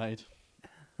what Matty made.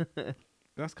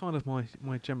 That's kind of my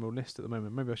general list at the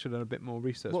moment. Maybe I should have done a bit more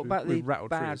research. What about the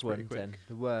bad ones then?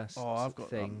 The worst I've got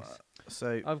things.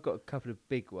 So I've got a couple of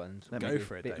big ones. Go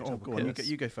for it, Dave. Oh, go on.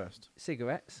 You go first.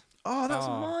 Cigarettes. Oh, that's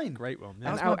mine. Great one.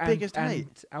 Yeah. That's my biggest hate.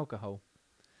 And alcohol.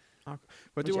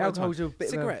 Alcohol's a bit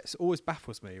cigarettes always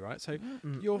baffles me, right? So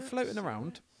you're floating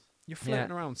around. You're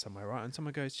floating around somewhere, right? And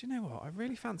someone goes, do you know what? I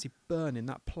really fancy burning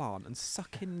that plant and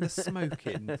sucking the smoke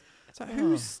in. So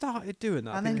who started doing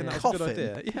that? And thinking then that was a good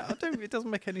idea. Yeah, it doesn't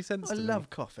make any sense. I love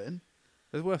coughing.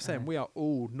 It's worth saying we are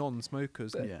all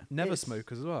non-smokers, never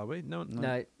smokers as well. Are we? No,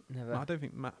 never. I don't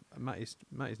think Matty's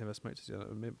never smoked.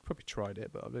 I mean, probably tried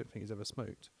it, but I don't think he's ever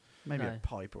smoked. Maybe a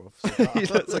pipe or a cigar. He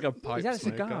looks like a pipe. He's had a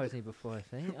smoker. cigar, hasn't he, before? I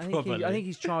think. I think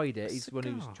he's tried it. He's the one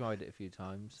who's tried it a few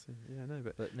times. Yeah, no,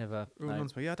 but never.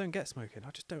 Yeah, I don't get smoking.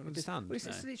 I just don't understand. It's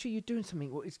literally you're doing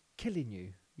something what is killing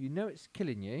you. You know it's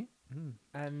killing you,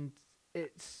 and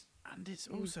it's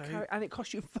also and it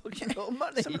costs you fucking lot of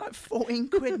money. Something like 14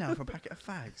 quid now for a packet of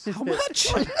fags. How much?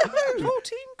 14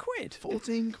 quid.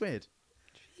 14 quid.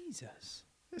 Jesus,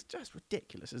 it's just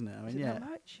ridiculous, isn't it? I mean, is it that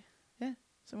much? Yeah.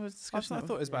 I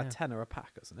thought it was about a tenner a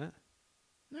pack, isn't it?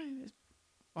 No,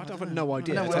 I have no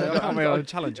idea. I'm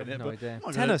challenging it, but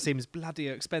tenner seems bloody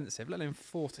expensive, let alone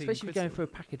 14. Especially if you're going for a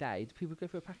pack a day. Do people go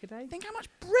for a pack a day? Think how much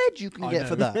bread you can get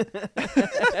for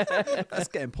that. Let's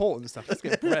get important stuff. Let's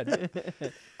get bread.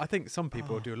 I think some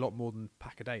people do a lot more than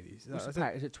pack a day. What's a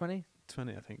pack? Is it 20?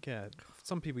 20, I think, yeah.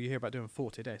 Some people you hear about doing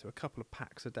 40 a day, so a couple of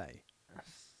packs a day.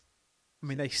 I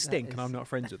mean, they stink, and I'm not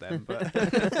friends with them,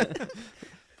 but...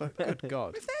 But good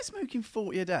God. If they're smoking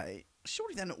 40 a day,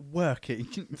 surely they're not working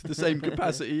to the same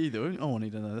capacity either. Oh, I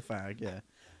need another fag, yeah.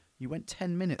 You went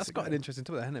 10 minutes That's ago. quite an interesting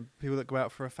topic, isn't it? People that go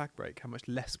out for a fag break, how much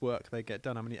less work they get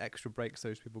done, how many extra breaks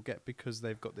those people get because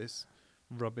they've got this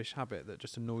rubbish habit that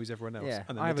just annoys everyone else. Yeah,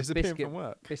 and then I they have disappear from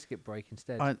work. Biscuit break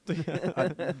instead.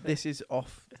 This is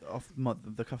off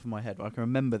the cuff of my head, but I can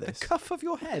remember this. The cuff of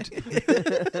your head?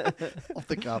 Off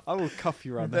the cuff. I will cuff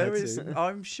you around the head too.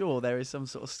 I'm sure there is some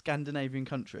sort of Scandinavian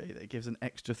country that gives an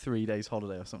extra 3 days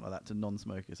holiday or something like that to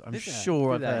non-smokers. I'm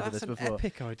sure I've heard of this before. That's an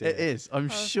epic idea. It is. I'm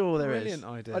sure there is. Brilliant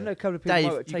idea. I know a couple of people. Dave,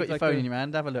 you've got your phone in your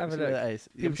hand. Have a look. See what that is.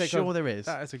 I'm sure there is.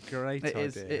 That is a great idea.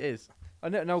 It is. I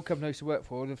know an old company I used to work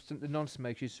for. The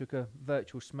non-smokers took a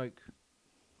virtual smoke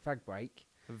fag break.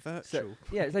 Virtual?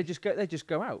 Yeah, they just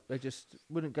go out. They just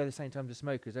wouldn't go the same time as the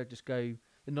smokers. They'd just go.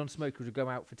 The non-smokers would go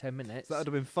out for 10 minutes. So that would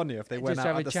have been funny if they went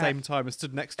out at the chat. same time and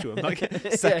stood next to them, like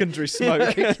secondary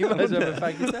smoke. You might as well have a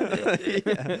fag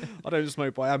yourself. I don't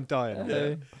smoke, but I am dying.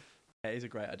 Yeah, it is a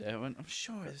great idea. I'm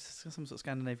sure it's some sort of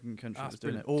Scandinavian country That's that's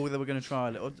doing it. Or they were going to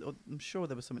trial it. Or I'm sure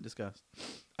there was something discussed.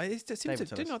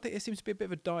 Didn't I think it seems to be a bit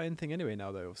of a dying thing anyway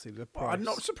now, though, obviously. The price. I'm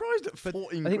not surprised at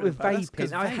 14 I think with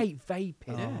vaping, I vape. hate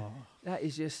vaping. Oh. That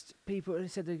is just, people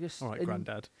said they're just... All right,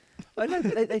 Grandad. I know,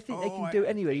 but they think they can do it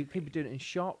anyway. People doing it in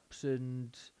shops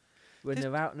and... When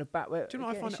they're out and about. Do you know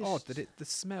what I find it odd? That the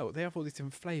smell, they have all these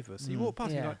different flavours. So you walk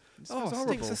past and you're like, it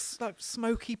stinks of like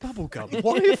smoky bubble gum.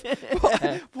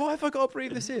 Why have I got to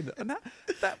breathe this in? And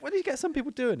that when you get some people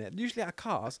doing it, usually out of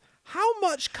cars, how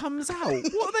much comes out? What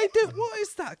do they do? What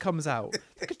is that comes out?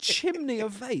 Like a chimney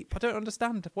of vape. I don't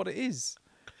understand what it is.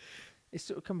 It's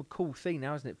sort of become a cool thing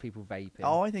now, isn't it? People vaping.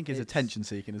 Oh, I think it's attention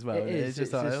seeking as well. It's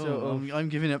just like, I'm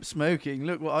giving up smoking.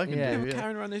 Look what I can do. People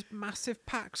carrying around those massive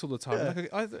packs all the time.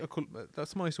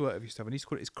 That's my work of used to have, and he's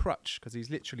called it his crutch because he's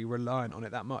literally reliant on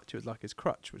it that much. It was like his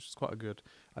crutch, which is quite a good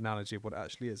analogy of what it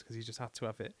actually is, because he just had to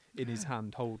have it in his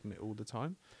hand, holding it all the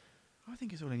time. I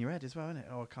think it's all in your head as well, isn't it?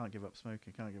 Oh, I can't give up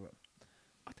smoking. Can't give up.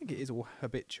 I think it is all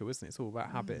habitual, isn't it? It's all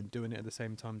about habit and doing it at the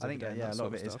same time. I think a lot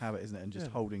of it is habit, isn't it? And just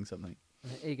holding something.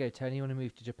 Here you go, Tony. You want to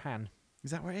move to Japan? Is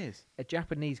that where it is? A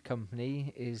Japanese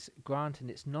company is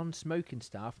granting its non-smoking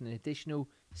staff an additional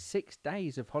 6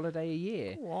 days of holiday a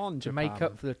year to make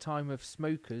up for the time of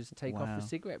smokers take off for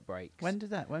cigarette breaks. When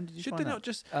did you find that? Should they not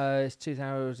just... it's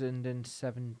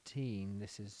 2017.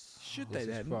 This is... Should they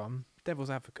then, from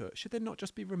devil's advocate, should they not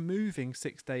just be removing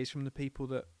 6 days from the people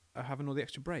that are having all the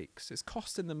extra breaks? It's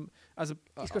costing them as a...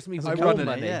 It's costing me I more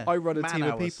money. I run a team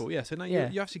of people. Yeah, so now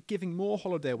you're actually giving more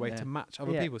holiday away to match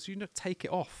other people. So you don't take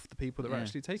it off the people that are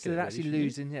actually taking it. So they're actually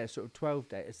losing, sort of 12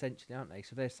 days, essentially, aren't they?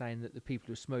 So they're saying that the people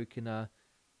who are smoking are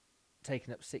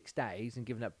taking up 6 days and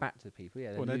giving that back to the people.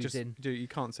 Yeah, they're losing... you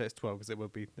can't say it's 12 because it will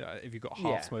be... if you've got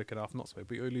half smoking, half not smoking,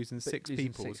 but you're losing six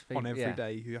people on every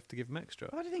day who have to give them extra.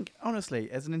 I think,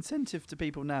 honestly, as an incentive to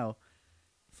people now,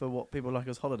 for what people like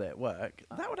us holiday at work,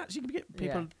 that would actually get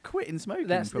people quitting smoking.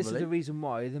 This is the reason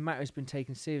why the matter has been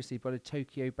taken seriously by the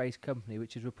Tokyo-based company,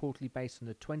 which is reportedly based on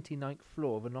the 29th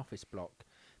floor of an office block,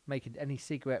 making any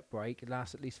cigarette break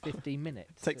last at least 15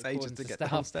 minutes. It takes ages to get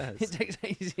downstairs. It takes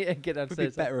ages to get downstairs. It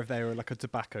would be better if they were like a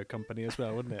tobacco company as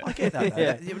well, wouldn't it? I get that.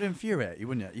 It would infuriate you,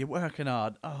 wouldn't it? You're working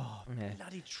hard. Oh,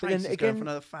 bloody Trace is going for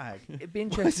another fag. It'd be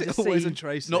interesting to see... always a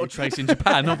Trace? Not a Trace in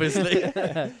Japan, obviously.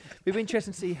 It'd be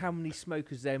interesting to see how many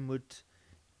smokers then would...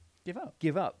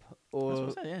 Give up, or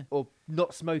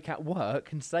not smoke at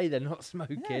work and say they're not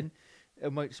smoking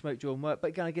and won't smoke during work. But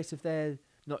again, I guess if they're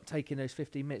not taking those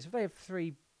 15 minutes, if they have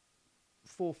 3-4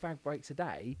 fag breaks a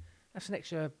day, that's an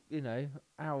extra,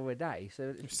 hour a day.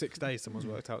 So 6 days, someone's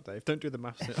worked out, Dave. Don't do the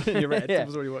maths in your head.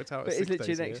 Someone's already worked out. But it's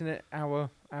literally an extra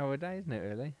hour a day, isn't it?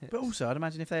 Really. But also, I'd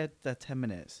imagine if they had their 10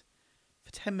 minutes,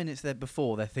 for 10 minutes there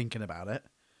before they're thinking about it.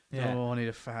 Yeah. Oh, I need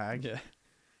a fag. Yeah.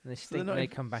 And they stink when they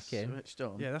come back in.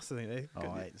 Yeah, that's the thing.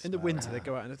 In the winter, they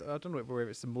go out and I don't know whether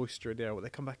it's the moisture in the air, but they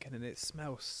come back in and it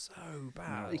smells so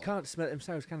bad. You can't smell it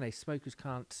themselves, can they? Smokers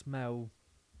can't smell.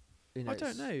 I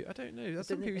don't know.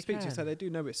 Some people you speak to say they do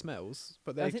know it smells,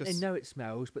 but I think they know it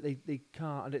smells, but they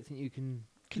can't. I don't think you can.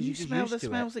 Can you smell the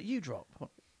smells that you drop?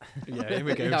 Yeah, here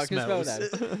we go. No, I can smell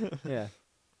them. Yeah.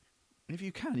 If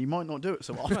you can, you might not do it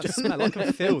so often. I smell. I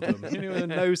can feel them. The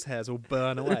nose hairs will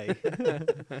burn away.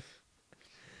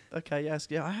 Okay, yes,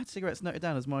 I had cigarettes noted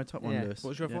down as my top one, Lewis.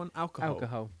 What's your other one?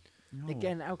 Alcohol. Oh.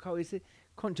 Again, alcohol is a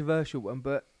controversial one,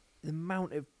 but the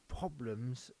amount of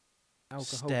problems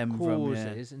alcohol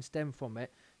causes and stem from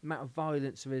it, the amount of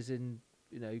violence there is in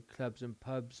clubs and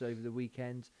pubs over the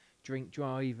weekends, drink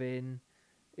driving,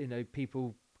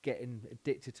 people getting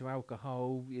addicted to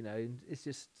alcohol, it's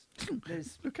just...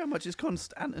 Look how much is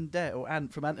const Ant and Dec, or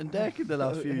Ant from Ant and Dec in the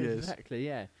last few years. Exactly,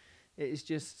 yeah. It's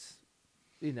just...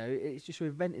 it's just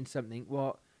inventing something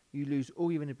what you lose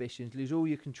all your inhibitions, lose all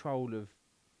your control of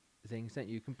things, don't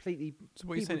you? Completely. So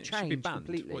what you're saying, it should be banned?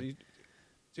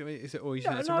 Do you mean, is it, or you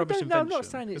saying it's a rubbish invention? No, I'm not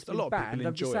saying it's a lot of banned. people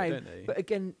enjoy it, don't they? But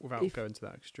again, without going to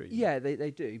that extreme. Yeah, they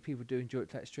do. People do enjoy it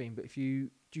to that extreme. But if you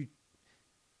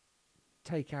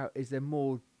take out, is there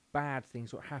more bad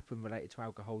things that happen related to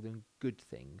alcohol than good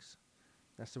things?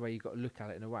 That's the way you've got to look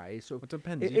at it in a way. It's sort of, it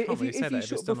depends. You can't really say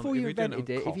that before you invented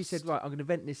it, if you said, right, I'm going to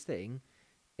invent this thing,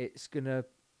 it's going to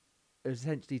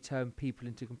essentially turn people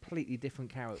into completely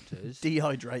different characters.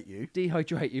 Dehydrate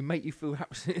you, make you feel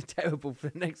absolutely terrible for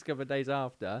the next couple of days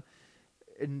after.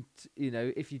 And,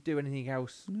 if you do anything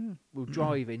else with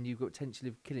driving, you've got potential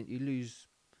of killing. You lose...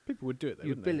 People would do it, though,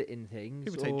 you bill it in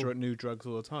things. People take new drugs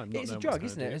all the time. It's a drug,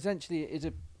 isn't it? Essentially,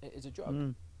 it is a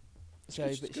drug. So,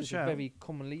 but it's just very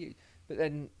commonly used. But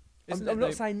then, I'm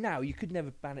not saying now, you could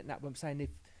never ban it now, but I'm saying if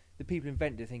the people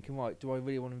invented it thinking, right, do I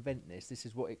really want to invent this? This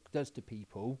is what it does to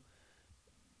people.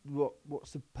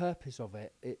 What's the purpose of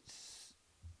it?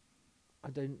 I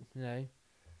don't know.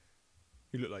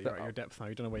 You look like you're at your depth now.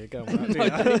 You don't know where you're going with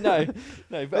that,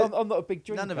 No, but I'm not a big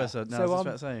drinker. None of us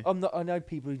are. I know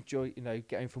people enjoy,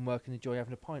 getting from work and enjoy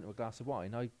having a pint or a glass of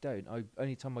wine. I don't.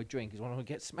 Only time I drink is when I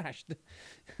get smashed.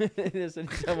 That's the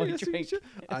only time I drink.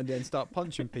 And then start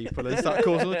punching people and start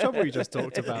causing the trouble you just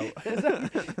talked about.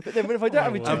 But then if I don't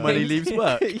have a drink... And when he leaves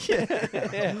work.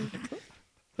 yeah.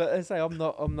 But as I say, I'm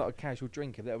not a casual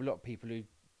drinker. There are a lot of people who...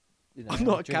 I'm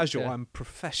not casual. I'm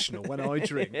professional. When I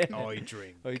drink, I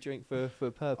drink. I drink for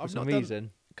a purpose and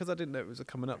reason. because I didn't know it was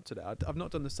coming up today. I've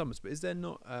not done the sums, but is there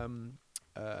not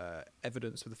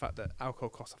evidence of the fact that alcohol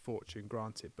costs a fortune?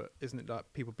 Granted, but isn't it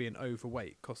like people being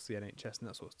overweight costs the NHS and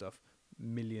that sort of stuff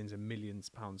millions and millions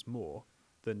of pounds more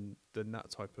than that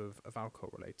type of alcohol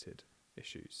related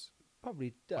issues?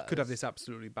 Probably does. I could have this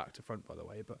absolutely back to front, by the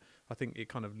way, but I think it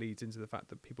kind of leads into the fact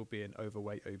that people being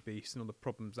overweight, obese, and all the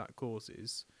problems that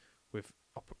causes with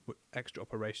extra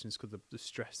operations because of the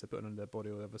stress they're putting on their body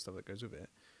or the other stuff that goes with it.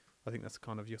 I think that's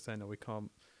kind of, you're saying that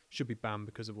should be banned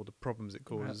because of all the problems it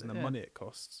causes and the money it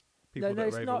costs. People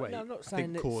that are overweight, I'm not I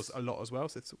saying think cause a lot as well.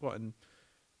 So it's I'm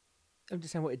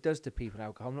just saying what it does to people,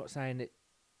 alcohol. I'm not saying it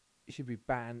should be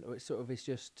banned, or it's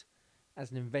just as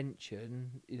an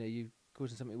invention, you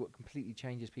causing something that completely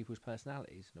changes people's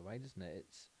personalities in a way, doesn't it?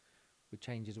 It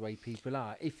changes the way people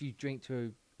are. If you drink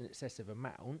to an excessive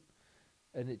amount,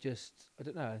 and it just, I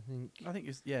don't know. I think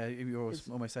you're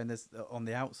almost saying this on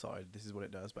the outside, this is what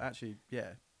it does, but actually,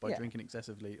 by drinking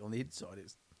excessively on the inside,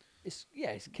 it's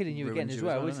killing you again as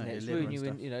well, isn't it? It's ruining you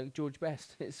in, George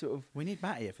Best. It's sort of. We need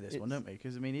Matt here for this one, don't we?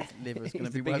 Because his liver's going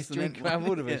to be worse than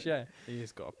all of us. Yeah,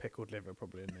 he's got a pickled liver,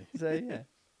 probably, isn't he? So yeah.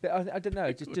 But I don't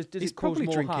know. Does he's it cause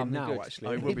more drinking harm now? than good?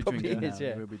 Actually, he will be drinking now.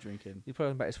 Yeah. He will be drinking. He's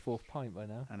probably about his 4th pint by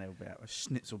now. And he'll be out a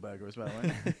schnitzel burger as well,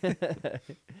 won't he?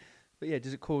 But yeah,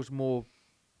 does it cause more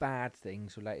bad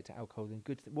things related to alcohol than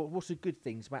good? What's the good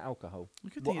things about alcohol?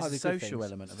 The good thing is the social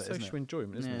element of it, social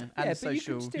enjoyment, isn't it? And yeah,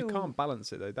 social. but you can't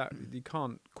balance it though. That you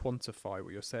can't quantify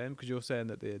what you're saying, because you're saying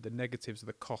that the negatives are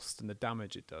the cost and the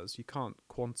damage it does. You can't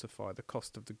quantify the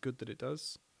cost of the good that it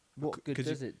does. What good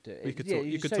does it do?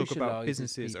 You could talk about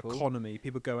businesses, economy,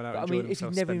 people going out and enjoying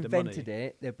themselves, if you've never invented money.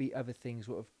 it, there'd be other things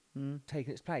that have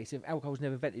taken its place. If alcohol's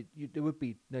never invented, there would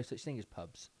be no such thing as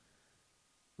pubs,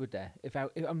 would there?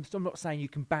 I'm not saying you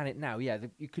can ban it now. Yeah,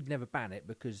 you could never ban it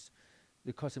because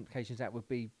the cost implications that would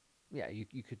be,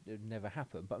 you could never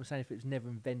happen. But I'm saying if it was never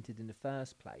invented in the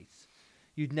first place,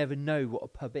 you'd never know what a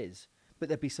pub is. But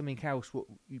there'd be something else what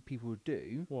people would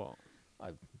do. What?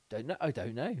 I don't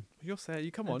know. You're saying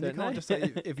you can't just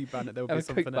say if you ban it there will be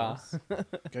something else.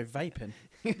 Go vaping.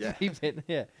 Vaping,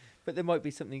 yeah. But there might be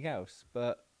something else.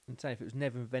 But I'm saying if it was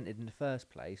never invented in the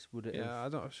first place, would it? Yeah,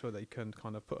 I'm not sure that you can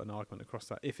kind of put an argument across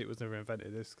that if it was never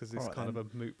invented. Because it's kind of a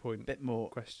moot point. Bit more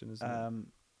question, isn't it?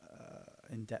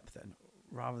 In depth then.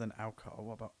 Rather than alcohol,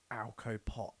 what about Alco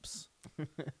Pops? You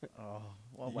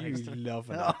love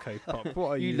an Alco Pop. What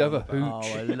are you love a hooch?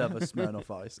 Oh, I love a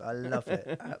Smirnoff Ice. I love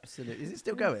it. Absolutely. Is it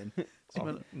still going?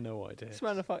 No idea.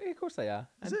 Smirnoff Ice, of course they are.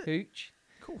 Is and it? Hooch.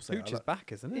 Of course Hooch is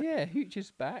back, isn't it? Yeah, Hooch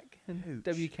is back. And Hooch.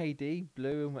 WKD,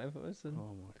 Blue and whatever it was. And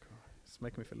oh my God. It's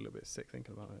making me feel a little bit sick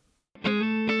thinking about it.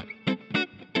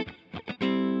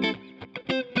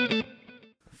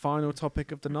 Final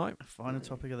topic of the night. Final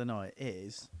topic of the night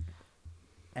is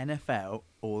NFL,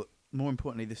 or more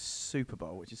importantly, the Super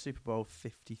Bowl, which is Super Bowl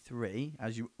 53,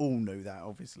 as you all know that,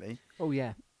 obviously. Oh,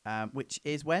 yeah. Which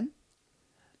is when?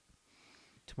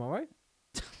 Tomorrow?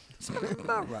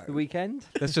 Tomorrow. The weekend?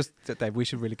 Let's just, Dave, we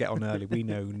should really get on early. We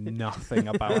know nothing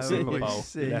about Super Bowl.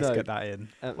 Let's get that in.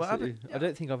 Absolutely. I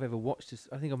don't think I've ever watched this.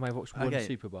 I think I may have watched one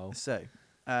Super Bowl. So,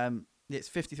 it's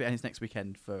 53, and it's next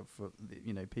weekend for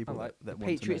the, people that want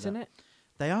Patriots to know in it?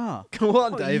 They are. Come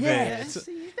on, David. Yes.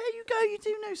 There you go. You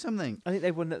do know something. I think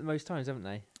they've won it the most times, haven't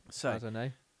they? So, as I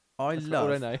know. I love.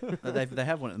 All I know. They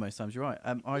have won it the most times. You're right.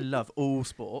 I love all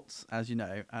sports, as you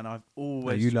know, and I've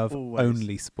always. No, you love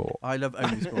only sport. I love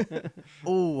only sport.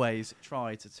 Always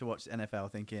try to watch the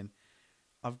NFL, thinking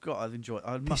I've got to enjoy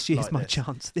it. This year's my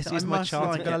chance. This is my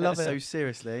chance. I'm gonna love it. So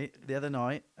seriously, the other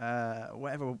night, there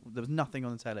was nothing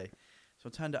on the telly, so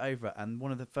I turned it over, and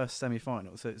one of the first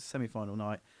semi-finals. So it's semi-final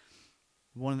night.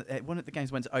 One of the games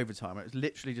went to overtime. It was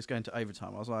literally just going to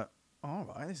overtime. I was like, all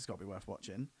right, this has got to be worth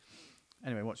watching.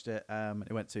 Anyway, watched it.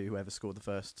 It went to whoever scored the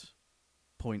first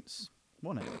points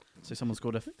won it. So someone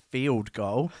scored a field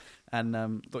goal, and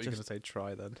thought you were going to say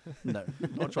try then. No,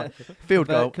 not try. Field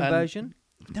goal conversion.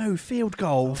 No, field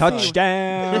goal.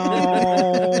 Touchdown.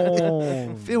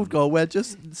 Field goal where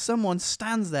just someone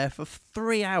stands there for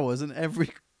 3 hours, and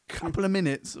every couple of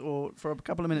minutes, or for a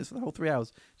couple of minutes for the whole 3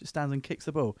 hours, just stands and kicks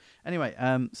the ball. Anyway,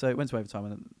 so it went to overtime,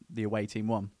 and the away team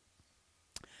won.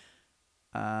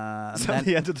 That's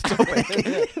the end of the topic.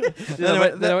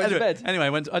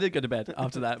 Anyway, I did go to bed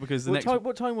after that because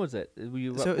what time was it? Were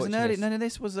you so it was an early. No,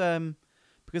 this was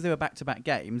because they were back-to-back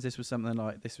games. This was something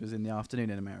like this was in the afternoon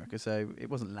in America, so it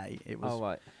wasn't late. It was. Oh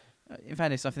right. In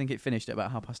fairness, I think it finished at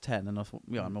about 10:30, and I thought,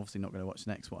 I'm obviously not going to watch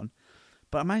the next one.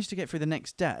 But I managed to get through the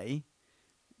next day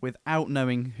without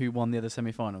knowing who won the other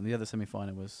semi-final. The other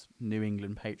semi-final was New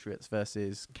England Patriots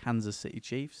versus Kansas City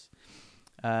Chiefs.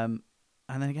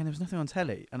 And then again, there was nothing on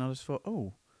telly, and I just thought,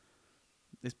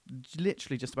 it's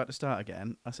literally just about to start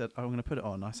again. I said, I'm going to put it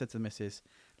on. I said to the missus,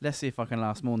 let's see if I can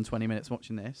last more than 20 minutes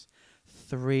watching this.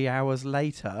 3 hours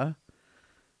later,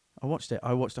 I watched it.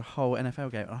 I watched a whole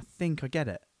NFL game, and I think I get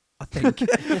it. I think.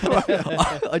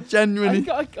 I genuinely...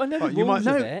 I never watched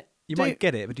it. You might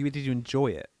get it, but did you enjoy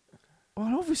it?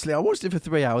 Well, obviously, I watched it for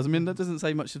 3 hours. I mean, that doesn't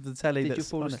say much of the telly. Did you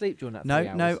fall asleep during that 3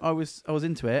 hours? No, I was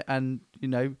into it, and,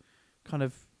 kind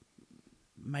of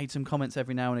made some comments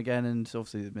every now and again, and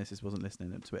obviously the missus wasn't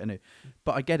listening to it. I knew.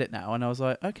 But I get it now, and I was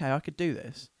like, okay, I could do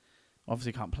this.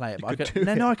 Obviously, can't play it, but I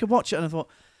could watch it, and I thought,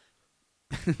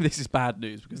 this is bad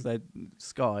news because they're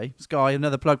Sky,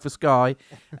 another plug for Sky.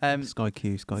 Sky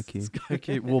Q,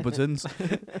 Warburtons.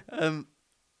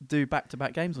 Do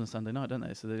back-to-back games on Sunday night, don't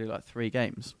they? So they do like 3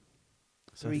 games.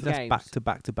 So that's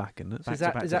back to back, isn't it? So is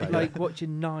that like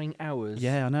watching 9 hours?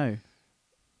 Yeah, I know.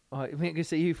 Right, we ain't gonna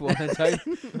see you for one time.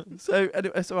 So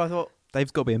anyway, so I thought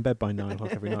Dave's got to be in bed by 9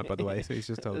 o'clock every night, by the way. So he's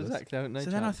just told us. Exactly. So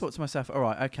then I thought to myself, all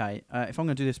right, okay, if I'm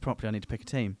going to do this properly, I need to pick a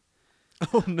team.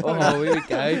 Oh no! Oh, here we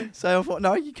go. So I thought,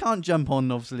 no, you can't jump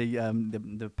on. Obviously,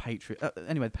 the Patriots.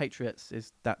 Anyway, the Patriots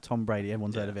is that Tom Brady.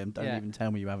 Everyone's heard of him. Don't even tell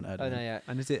me you haven't heard of him. Oh no, yeah.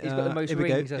 And is it? He's got the most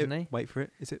rings, hasn't he? Wait for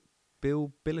it. Is it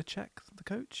Bill Belichick, the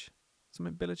coach?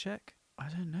 Something Belichick? I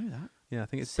don't know that. Yeah, I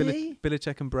think it's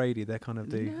Belichick and Brady. They're kind of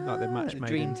the match made.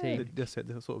 Dream team. That's it.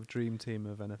 The sort of dream team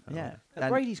of NFL. Yeah,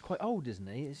 Brady's quite old, isn't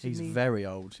he? He's very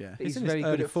old. Yeah, he's very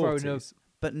good at throwing a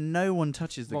but no one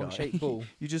touches the wrong-shaped ball.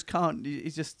 You just can't.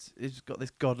 He's got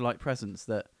this godlike presence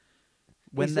that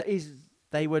when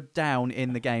they were down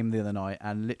in the game the other night,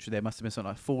 and literally there must have been something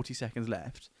like 40 seconds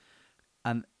left,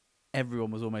 and everyone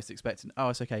was almost expecting, oh,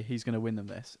 it's okay, he's going to win them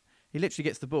this. He literally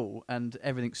gets the ball and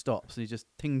everything stops, and he just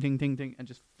ting ting ting ting and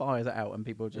just fires it out, and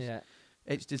people just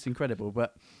it's just incredible.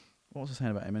 But what was I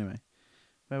saying about him anyway?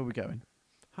 Where are we going?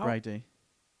 Brady.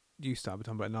 You started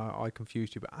talking about now. I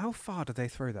confused you, but how far do they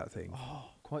throw that thing? Oh,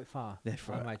 quite far.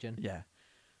 I imagine. Yeah,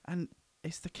 and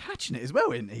it's the catching it as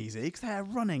well isn't easy because they're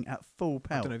running at full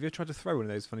pelt. I don't know. Have you ever tried to throw one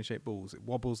of those funny shaped balls? It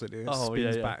wobbles, it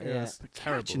spins back. Yeah. It's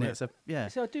terrible. Catching it,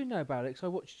 So I do know about it because I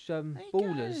watched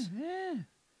Ballers. Yeah. Do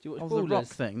you watch The Ballers? Rock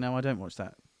thing? No, I don't watch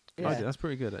that. Yeah. I do. That's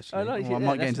pretty good, actually. I like it. I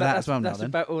might get into that as well now. That's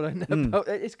about all I know about.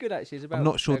 It's good, actually. It's about. I'm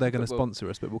not sure they're going to sponsor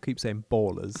us, but we'll keep saying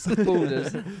Ballers.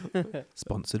 Ballers.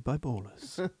 Sponsored by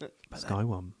Ballers. Sky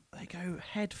One. They go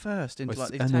head first into these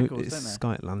tackles, don't they?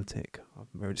 Sky Atlantic.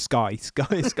 Sky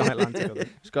Atlantic.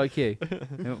 Sky Q.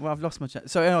 Well, I've lost my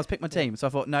chance. So I was picked my team. So I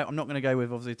thought, no, I'm not going to go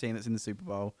with obviously a team that's in the Super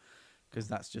Bowl because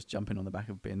that's just jumping on the back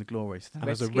of being the glory. So and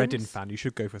as a Reading fan, you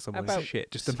should go for someone shit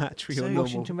just to match for your normal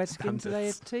Washington Redskins, are they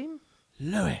a team?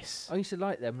 Lewis. I used to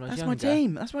like them when I was younger. That's my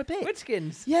team. That's my pick.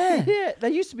 Redskins. Yeah. Yeah, they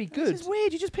used to be good. This is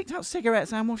weird. You just picked out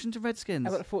cigarettes and Washington Redskins.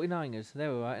 How about the 49ers? They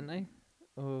were all right, aren't they?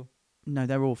 Or no,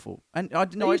 they're awful. And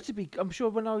they used to be. I'm sure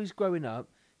when I was growing up,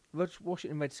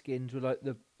 Washington Redskins were like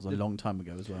the. It was a long time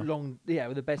ago as well.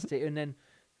 Were the best team, and then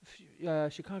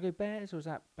Chicago Bears, or was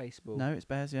that baseball? No, it's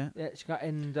Bears. Yeah. Yeah, Chicago,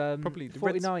 and probably the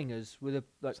 49ers were the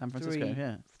San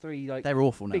Francisco. Three like they're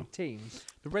awful now. Big teams.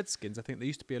 The Redskins, I think there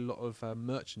used to be a lot of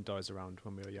merchandise around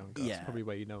when we were younger. Yeah. That's probably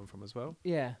where you know them from as well.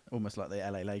 Yeah. Almost like the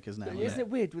LA Lakers now. Isn't it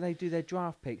weird when they do their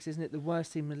draft picks? Isn't it the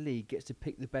worst team in the league gets to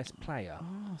pick the best player?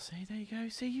 Oh, see, there you go.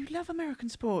 See, you love American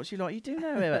sports. You do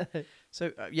know it.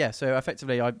 So so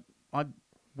effectively, I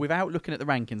without looking at the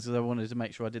rankings, because I wanted to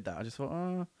make sure I did that, I just thought,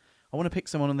 I want to pick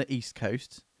someone on the East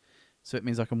Coast. So it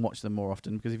means I can watch them more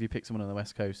often, because if you pick someone on the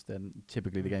West Coast, then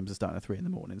typically the games are starting at 3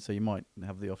 a.m, so you might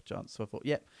have the off chance. So I thought,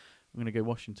 I'm going to go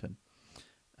Washington.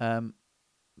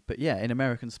 But yeah, in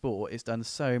American sport, it's done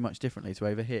so much differently to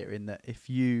over here, in that if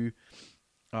you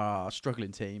are a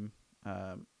struggling team,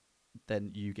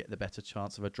 then you get the better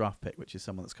chance of a draft pick, which is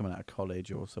someone that's coming out of college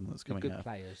or someone that's coming out.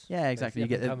 Players. Yeah, exactly. You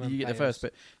get the first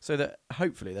bit, so that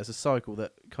hopefully there's a cycle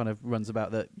that kind of runs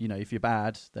about that. If you're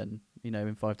bad, then in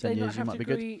 5-10 years you might be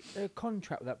good. They have to agree a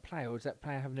contract with that player, or does that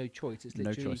player have no choice? It's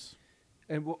literally no choice.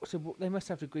 And they must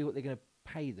have to agree what they're going to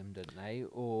pay them, don't they?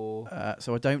 Or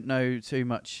so I don't know too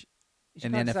much.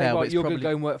 In the NFL, say, but you're going to go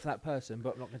and work for that person,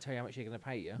 but I'm not going to tell you how much you're going to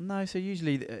pay you. No, so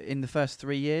usually in the first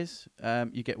 3 years,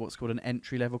 you get what's called an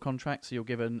entry-level contract. So you're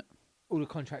given all the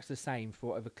contracts the same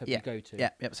for whatever club you go to. Yeah.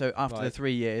 So after the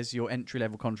 3 years, your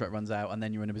entry-level contract runs out, and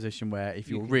then you're in a position where if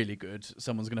you're really good,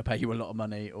 someone's going to pay you a lot of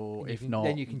money, or if not,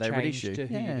 then you can they release you. To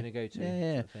who you're going to go to.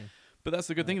 Yeah. Sort of thing. But that's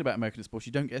the good thing about American sports.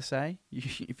 You don't get a say.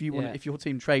 If your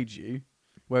team trades you,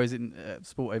 whereas in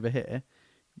sport over here,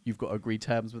 you've got to agree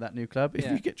terms with that new club. If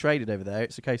you get traded over there,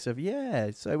 it's a case of,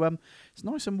 so it's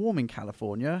nice and warm in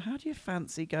California. How do you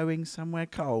fancy going somewhere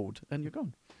cold? And you're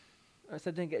gone. So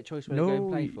they didn't get a choice where they go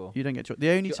and play for? You don't get a choice.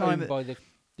 The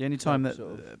only time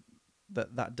that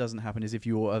that doesn't happen is if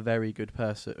you're a very good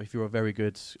person, if you're on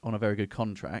a very good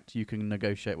contract, you can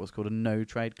negotiate what's called a no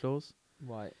trade clause.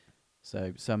 Right.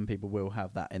 So some people will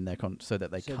have that in their so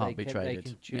that they can't be traded. They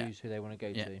can choose who they want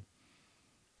to go to.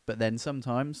 But then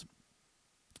sometimes,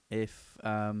 if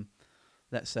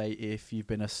let's say if you've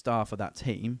been a star for that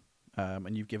team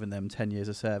and you've given them 10 years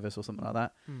of service or something like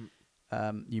that,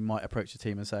 you might approach the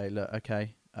team and say, look,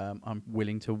 okay, I'm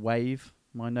willing to waive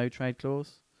my no trade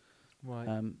clause,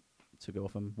 right, to go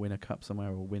off and win a cup somewhere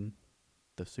or win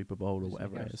the Super Bowl or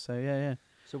whatever it is. So yeah.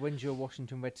 So when's your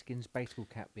Washington Redskins baseball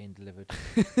cap being delivered?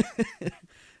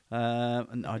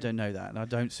 And I don't know that, and I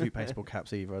don't suit baseball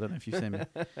caps either. I don't know if you've seen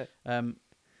me.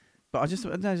 But I just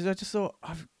thought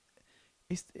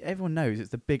everyone knows it's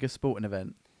the biggest sporting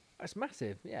event. That's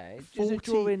massive, yeah. It's just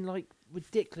drawing like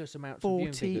ridiculous amounts of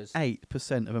viewing figures.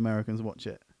 48% of Americans watch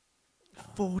it.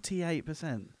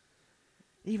 48%.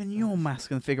 Even your maths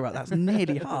can figure out that's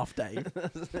nearly half, Dave.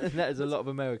 That is a lot of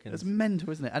Americans. It's mental,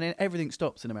 isn't it? And then everything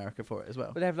stops in America for it as well.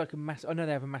 But they have like I know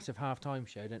they have a massive halftime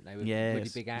show, don't they? With really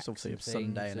big acts. It's obviously a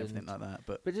Sunday and everything like that.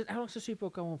 But how long does the Super Bowl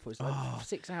go on for? It's like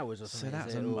 6 hours or something. So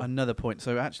that's another point.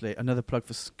 So actually, another plug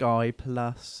for Sky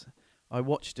Plus. I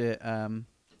watched it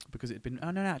because it'd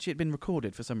been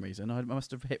recorded for some reason. I must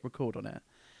have hit record on it.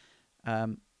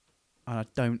 And I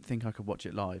don't think I could watch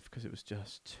it live because it was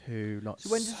just too lots. So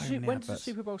when does the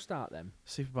Super Bowl start then?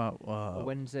 Super Bowl. Or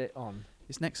when's it on?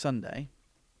 It's next Sunday.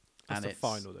 That's the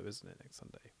final, though, isn't it? Next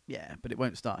Sunday. Yeah, but it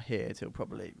won't start here till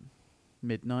probably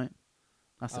midnight.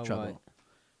 That's the trouble.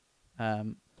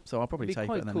 Right. So I'll probably take it.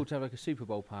 It'd be quite cool to have like a Super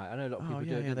Bowl party. I know a lot of people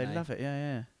do it. Yeah, they love it.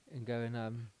 Yeah. And going.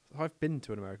 I've been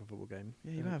to an American football game.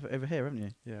 Yeah, you have over here, haven't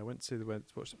you? Yeah, I went to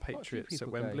watch the Patriots at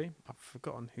Wembley. I've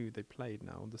forgotten who they played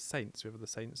now. The Saints, whoever the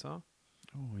Saints are.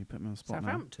 Oh, you put me on the spot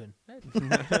Southampton.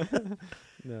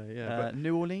 No, yeah.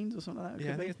 New Orleans or something like that?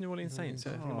 Yeah, I think it's New Orleans Saints.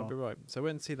 I think I might be right. So I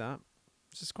went to see that.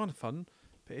 It's just kind of fun,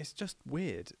 but it's just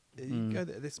weird. You go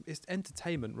there, it's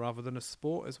entertainment rather than a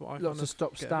sport, is what I Lots of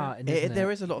stop-starting,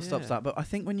 There is a lot of stop-start, but I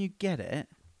think when you get it,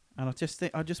 and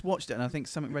I just watched it, and I think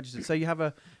something registered. So you have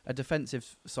a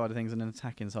defensive side of things and an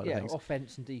attacking side of things. Yeah,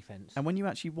 offense and defense. And when you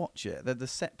actually watch it, the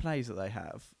set plays that they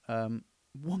have,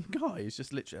 one guy is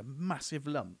just literally a massive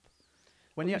lump.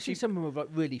 When you actually see someone with like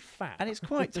really fat, and it's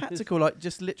quite tactical. Like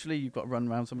just literally, you've got to run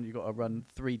around someone. You've got to run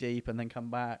 3 deep and then come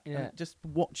back. Yeah. And just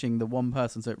watching the one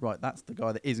person say, right, that's the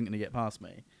guy that isn't going to get past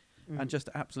me, and just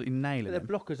absolutely nailing them.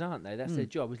 They're blockers, aren't they? That's their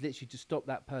job. Is literally to stop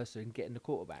that person getting the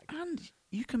quarterback. And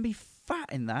you can be fat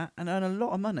in that and earn a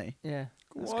lot of money. Yeah.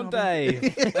 One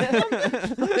day.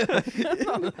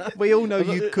 We all know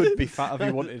you could be fat if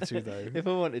you wanted to, though. If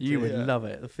I wanted to, you would love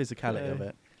it. The physicality of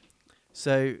it.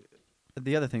 So.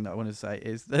 The other thing that I want to say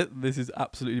is that this is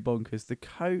absolutely bonkers. The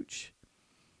coach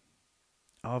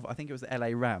of, I think it was the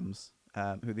LA Rams, who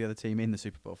are the other team in the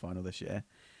Super Bowl final this year,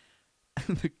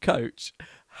 the coach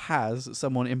has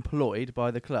someone employed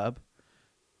by the club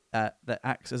that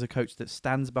acts as a coach that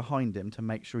stands behind him to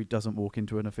make sure he doesn't walk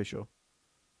into an official.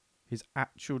 His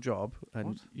actual job,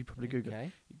 and you probably Google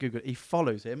it, he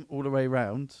follows him all the way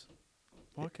around.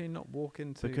 Why can he not walk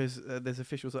into... Because there's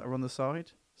officials that are on the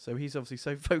side. So he's obviously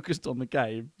so focused on the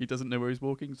game, he doesn't know where he's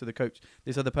walking. So the coach,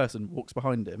 this other person, walks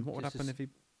behind him. What would happen if he...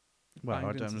 Well,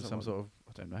 I don't know, some sort of...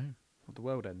 I don't know. Well, the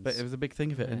world ends. But it was a big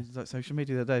thing of it. Yeah. And like social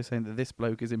media the other day saying that this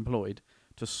bloke is employed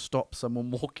to stop someone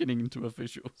walking into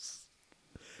officials.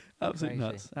 Absolutely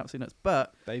nuts. Absolutely nuts.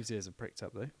 But... Dave's ears have pricked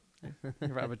up, though.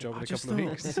 You're out of a job in a couple of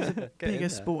weeks. This is the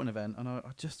biggest sporting event. And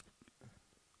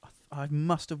I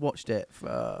must have watched it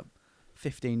for...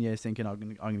 15 years thinking I'm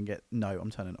going to get... No, I'm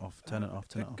turning it off.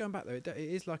 Going back, though, it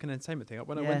is like an entertainment thing.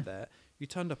 When I went there, you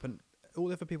turned up and all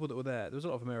the other people that were there was a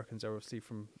lot of Americans there, obviously,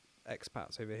 from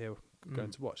expats over here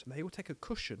going to watch. And they all take a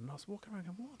cushion. And I was walking around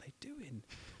going, what are they doing?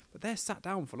 But they're sat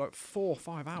down for like 4 or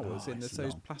 5 hours in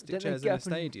those plastic chairs in the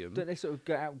stadium. Don't they sort of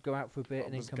go out for a bit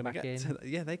and then come back in?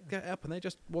 Yeah, they get up and they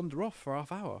just wander off for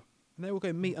half hour. And they all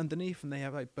go meet underneath and they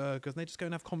have like burgers and they just go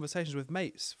and have conversations with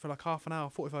mates for like half an hour,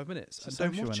 45 minutes.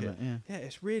 And don't watch it. Yeah,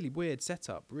 it's really weird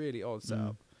setup, really odd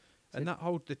setup. And that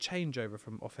the changeover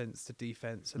from offense to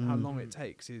defense and how long it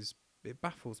takes it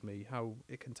baffles me how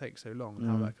it can take so long and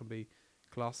how that can be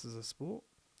classed as a sport.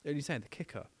 And you're saying the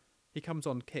kicker, he comes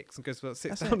on, kicks and goes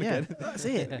sits down again. That's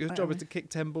it. His job is to kick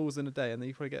 10 balls in a day and then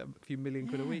you probably get a few million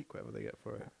quid a week, whatever they get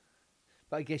for it.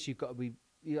 But I guess you've got to be...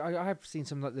 I have seen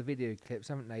some like the video clips,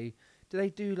 haven't they? Do they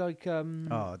do like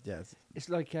oh yes, it's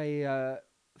like a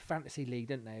fantasy league,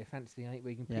 don't they? A fantasy league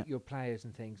where you can pick your players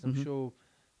and things. I'm sure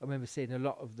I remember seeing a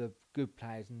lot of the good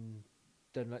players and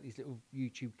done like these little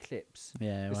YouTube clips.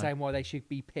 Yeah, saying why they should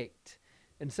be picked,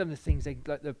 and some of the things they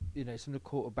like some of the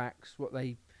quarterbacks, what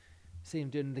they see him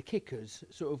doing the kickers,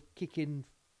 sort of kicking,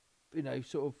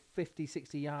 sort of 50,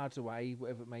 60 yards away,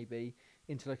 whatever it may be,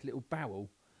 into like a little barrel.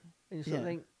 And you sort of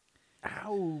think,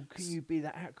 how can you be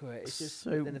that accurate? It's just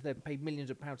then if they're paid millions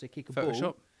of pounds to kick a Photoshop?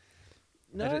 ball.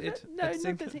 No, Edited? no, I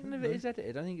don't think none of it is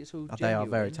edited. I think it's all. They are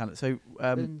very talented. So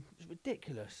it's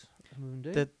ridiculous.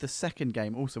 the second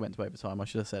game also went to overtime, I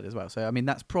should have said as well. So I mean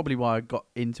that's probably why I got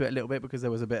into it a little bit, because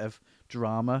there was a bit of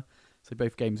drama. So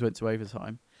both games went to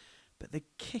overtime. But the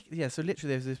kick, so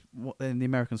literally there's this, what in the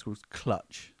American schools,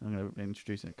 clutch. I'm going to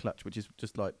introduce it, clutch, which is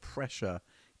just like pressure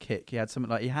kick. He had something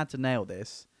like, he had to nail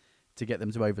this to get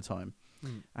them to overtime.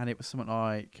 And it was something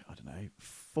like, I don't know,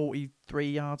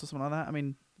 43 yards or something like that. I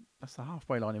mean, that's the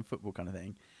halfway line in football kind of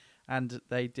thing. And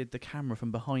they did the camera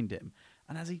from behind him.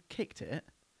 And as he kicked it,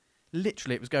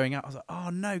 literally it was going out. I was like,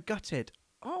 oh no, gutted.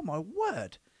 Oh my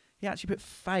word. He actually put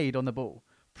fade on the ball.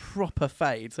 Proper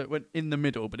fade. So it went in the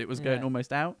middle, but it was going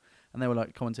almost out. And they were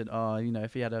like commenting,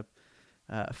 if he had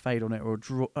a fade on it or a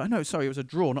draw. No, sorry, it was a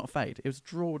draw, not a fade. It was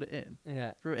drawed it in.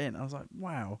 Yeah. Drew it in. I was like,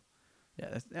 wow.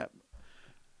 Yeah.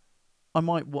 I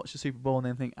might watch the Super Bowl and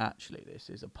then think, actually, this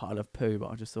is a pile of poo.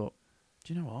 But I just thought,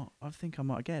 do you know what? I think I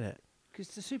might get it. Because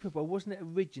the Super Bowl, wasn't it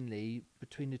originally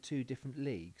between the two different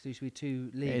leagues? There used to be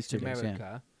two leagues in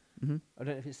America. Mm-hmm. I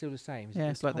don't know if it's still the same.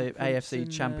 It's like the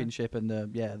AFC Championship and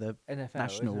the NFL,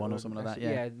 national one or something like that.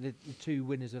 Yeah, the two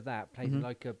winners of that played in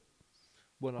like a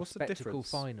one-off spectacle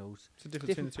finals. It's the difference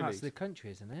different between the two parts leagues. of the country,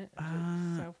 isn't it?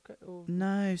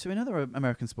 No, so in other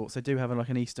American sports, they do have like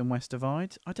an east and west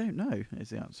divide. I don't know is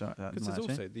the answer. Because there's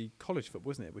also the college football,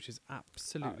 isn't it, which is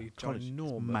absolutely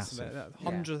ginormous. Massive.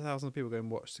 Hundreds of thousands of people go and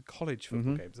watch the college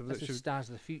football games. That's the stars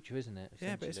of the future, isn't it?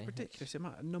 Yeah, but it's ridiculous.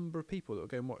 The number of people that will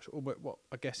go and watch what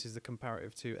I guess is the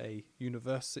comparative to a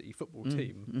university football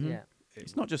team. Mm-hmm. Yeah,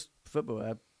 it's not just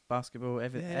football. Basketball,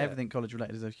 everything college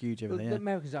related is huge over there. The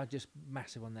Americans are just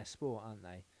massive on their sport, aren't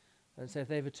they? And so if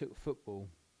they ever took football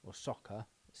or soccer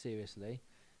seriously,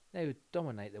 they would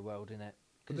dominate the world in it.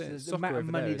 Because the amount of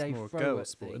money they throw at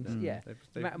things,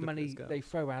 the amount of money they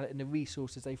throw at it and the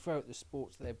resources they throw at the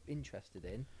sports that they're interested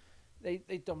in,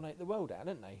 they dominate the world out,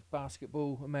 don't they?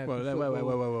 Basketball, American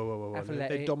football, athletics.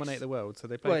 They dominate the world, so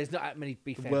they play. Well, there's not that many.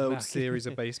 The World Series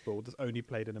of baseball that's only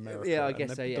played in America. Yeah, I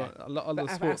guess so. Yeah, a lot of the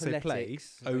sports they play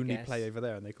only play over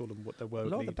there, and they call them what the world. A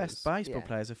lot of the best baseball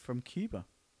players are from Cuba,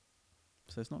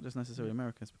 so it's not just necessarily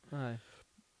Americans.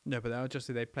 No, but they'll just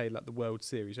say they play like the World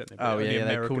Series, don't they? But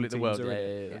they call it the World.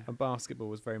 Yeah. And basketball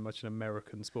was very much an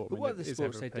American sport. But what are the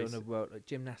sports they do in the world? Like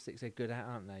gymnastics, they're good at,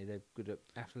 aren't they? They're good at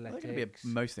athletics. They're going to be at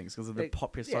most things because of the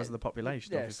size of the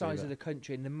population. Yeah, size of the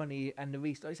country and the money and the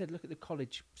resources. Like I said, look at the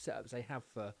college setups they have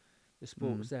for the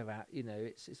sports they're at.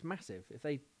 It's massive. If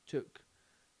they took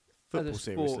football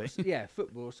seriously,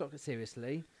 football, soccer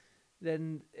seriously,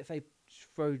 then if they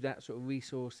throw that sort of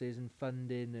resources and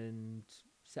funding and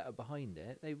set up behind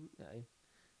it, they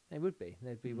would be.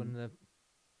 They'd be one of the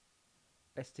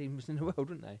best teams in the world,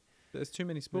 wouldn't they? But there's too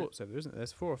many sports over there, isn't there?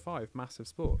 There's 4 or 5 massive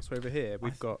sports. So over here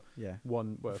we've got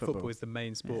one. Well, football is the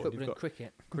main sport. Football and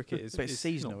cricket. Cricket is, but it's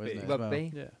seasonal, isn't it?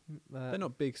 Rugby. Well? Yeah, they're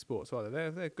not big sports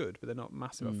either. They're good, but they're not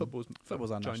massive.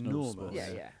 Football's our national sport.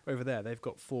 Yeah. Over there they've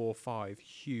got 4 or 5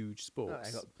 huge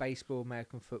sports. They've got baseball,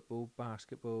 American football,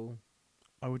 basketball.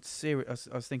 I was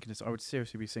thinking this. I would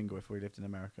seriously be single if we lived in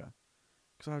America.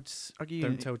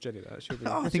 Don't tell Jenny that. She'll be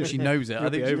I think she knows it. I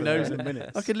think she knows it. In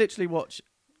minutes. I could literally watch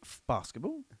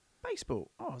basketball, baseball.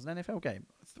 Oh, it's an NFL game.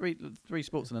 Three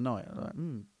sports in a night. I'm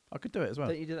like, I could do it as well.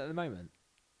 Don't you do that at the moment?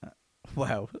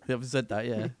 Well, I've said that.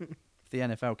 Yeah. If the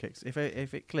NFL kicks, if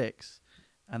it clicks,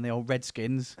 and the old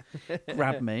Redskins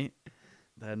grab me,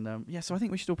 then So I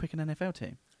think we should all pick an NFL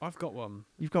team. I've got one.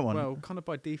 You've got one? Well, kind of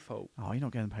by default. Oh, you're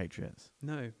not going Patriots?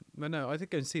 No. I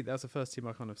did go and see. That was the first team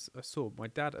I kind of saw. My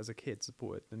dad, as a kid,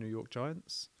 supported the New York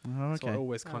Giants. Oh, okay. So I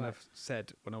always kind of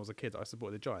said when I was a kid I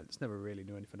supported the Giants. Never really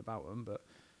knew anything about them, but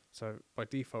so by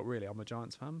default, really, I'm a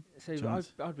Giants fan. So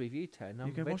I'd be you, Tone.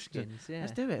 I'm Redskins. Yeah.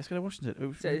 Let's do it. Let's go to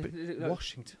Washington.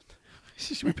 Washington.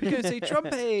 Should we go and see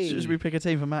Trumpy? Should we pick a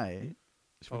team for Matty?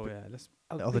 Let's.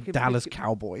 The Dallas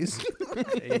Cowboys.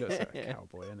 He looks like a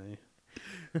cowboy, isn't he?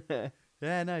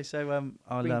 Yeah, no. So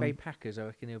I'll Green Bay Packers. I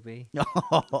reckon he'll be.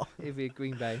 He'll be a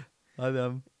Green Bay. I'll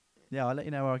let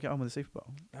you know where I get on with the Super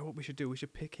Bowl. What we should do? We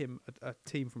should pick him a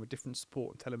team from a different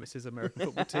sport and tell him it's his American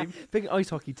football team. Pick an ice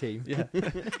hockey team. Yeah.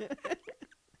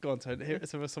 Go on, Tony. Here,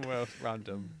 somewhere else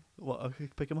random. What? I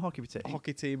could pick him a hockey team. A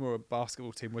hockey team or a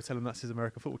basketball team. We'll tell him that's his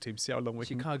American football team. See how long we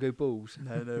Chicago Bulls.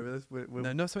 No.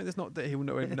 No, something that's not that he'll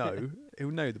know.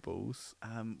 He'll know the Bulls.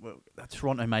 The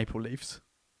Toronto Maple Leafs.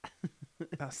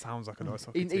 That sounds like a nice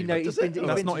hockey That's team.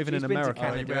 That's not even an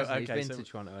American. He's been to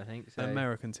Toronto, I think. So. An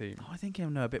American team. I think he'll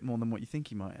know a bit more than what you think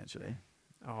he might actually.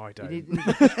 Oh, I don't. You need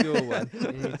to secure one.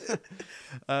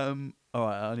 All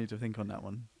right, I need to think on that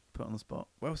one. Put on the spot.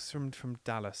 Well, from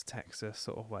Dallas, Texas,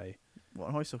 sort of way.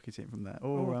 What a ice hockey team from there,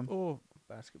 or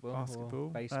basketball, or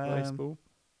baseball. Baseball.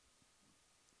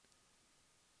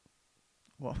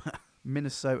 What?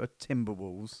 Minnesota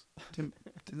Timberwolves. Did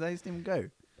they even go?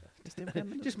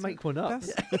 Just make one up.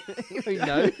 You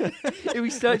know, he'll be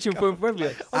searching for him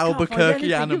forever.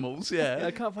 Albuquerque Animals. Yeah.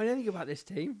 I can't find anything about this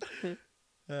team.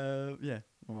 Yeah.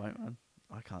 All right, man.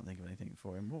 I can't think of anything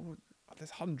for him. There's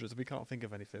hundreds. We can't think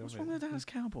of anything. What's wrong with the Dallas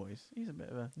Cowboys? He's a bit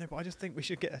of a... No, but I just think we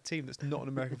should get a team that's not an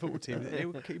American football team.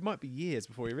 It might be years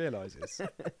before he realises.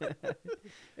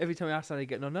 Every time I ask how they're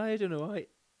getting on, no, I don't know why.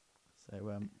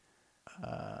 So,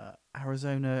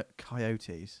 Arizona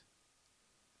Coyotes.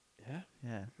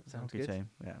 Yeah, sounds good. Team.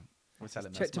 Yeah, we'll tell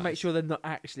him check to make sure they're not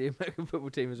actually an American football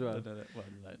team as well. No, they're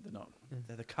not.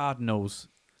 They're the Cardinals.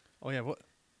 Oh yeah, what?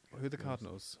 Who are the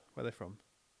Cardinals? Where are they from?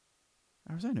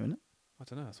 Arizona, isn't it? I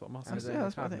don't know. That's what I'm asking. Arizona,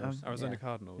 that's what I think. Arizona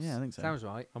Cardinals. Yeah, I think so. Sounds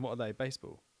right. And what are they?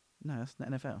 Baseball. No, that's the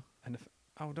NFL.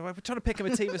 Oh, we're trying to pick him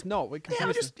a team that's not.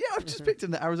 I've just picked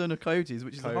him the Arizona Coyotes,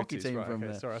 which is the hockey team from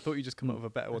there. Sorry, I thought you just come up with a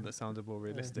better one that sounded more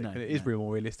realistic. No, and it is real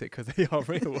more realistic because they are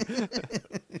real.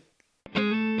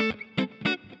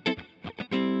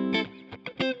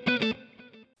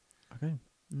 Okay.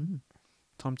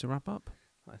 Time to wrap up.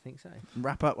 I think so.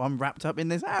 Wrap up. I'm wrapped up in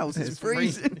this house. It's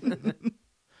freezing.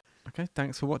 Okay,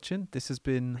 thanks for watching. This has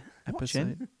been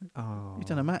episode. Oh, you've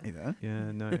done a Matty there.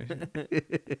 Yeah, no.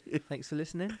 Thanks for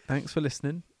listening. Thanks for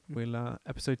listening. We'll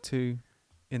episode 2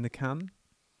 in the can.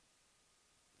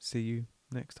 See you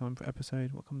next time for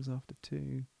episode. What comes after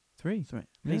 2? 3. 3.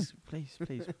 Yeah.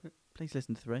 Please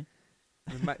listen to 3.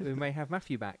 We may have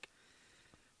Matthew back.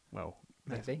 Well,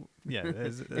 maybe. Yeah,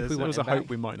 there was a hope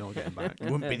we might not get him back.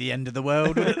 It wouldn't be the end of the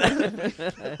world, would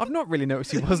it? I've not really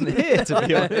noticed he wasn't here, to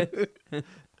be honest.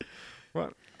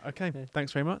 Right. Okay.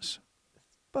 Thanks very much.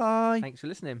 Bye. Thanks for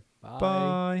listening.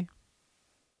 Bye.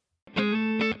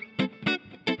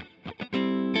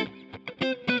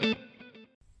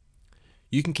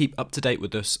 You can keep up to date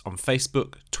with us on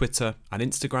Facebook, Twitter, and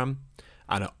Instagram,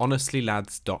 and at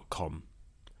honestlylads.com.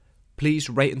 Please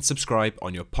rate and subscribe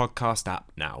on your podcast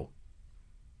app now.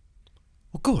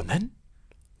 Well, go on then.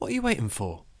 What are you waiting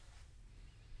for?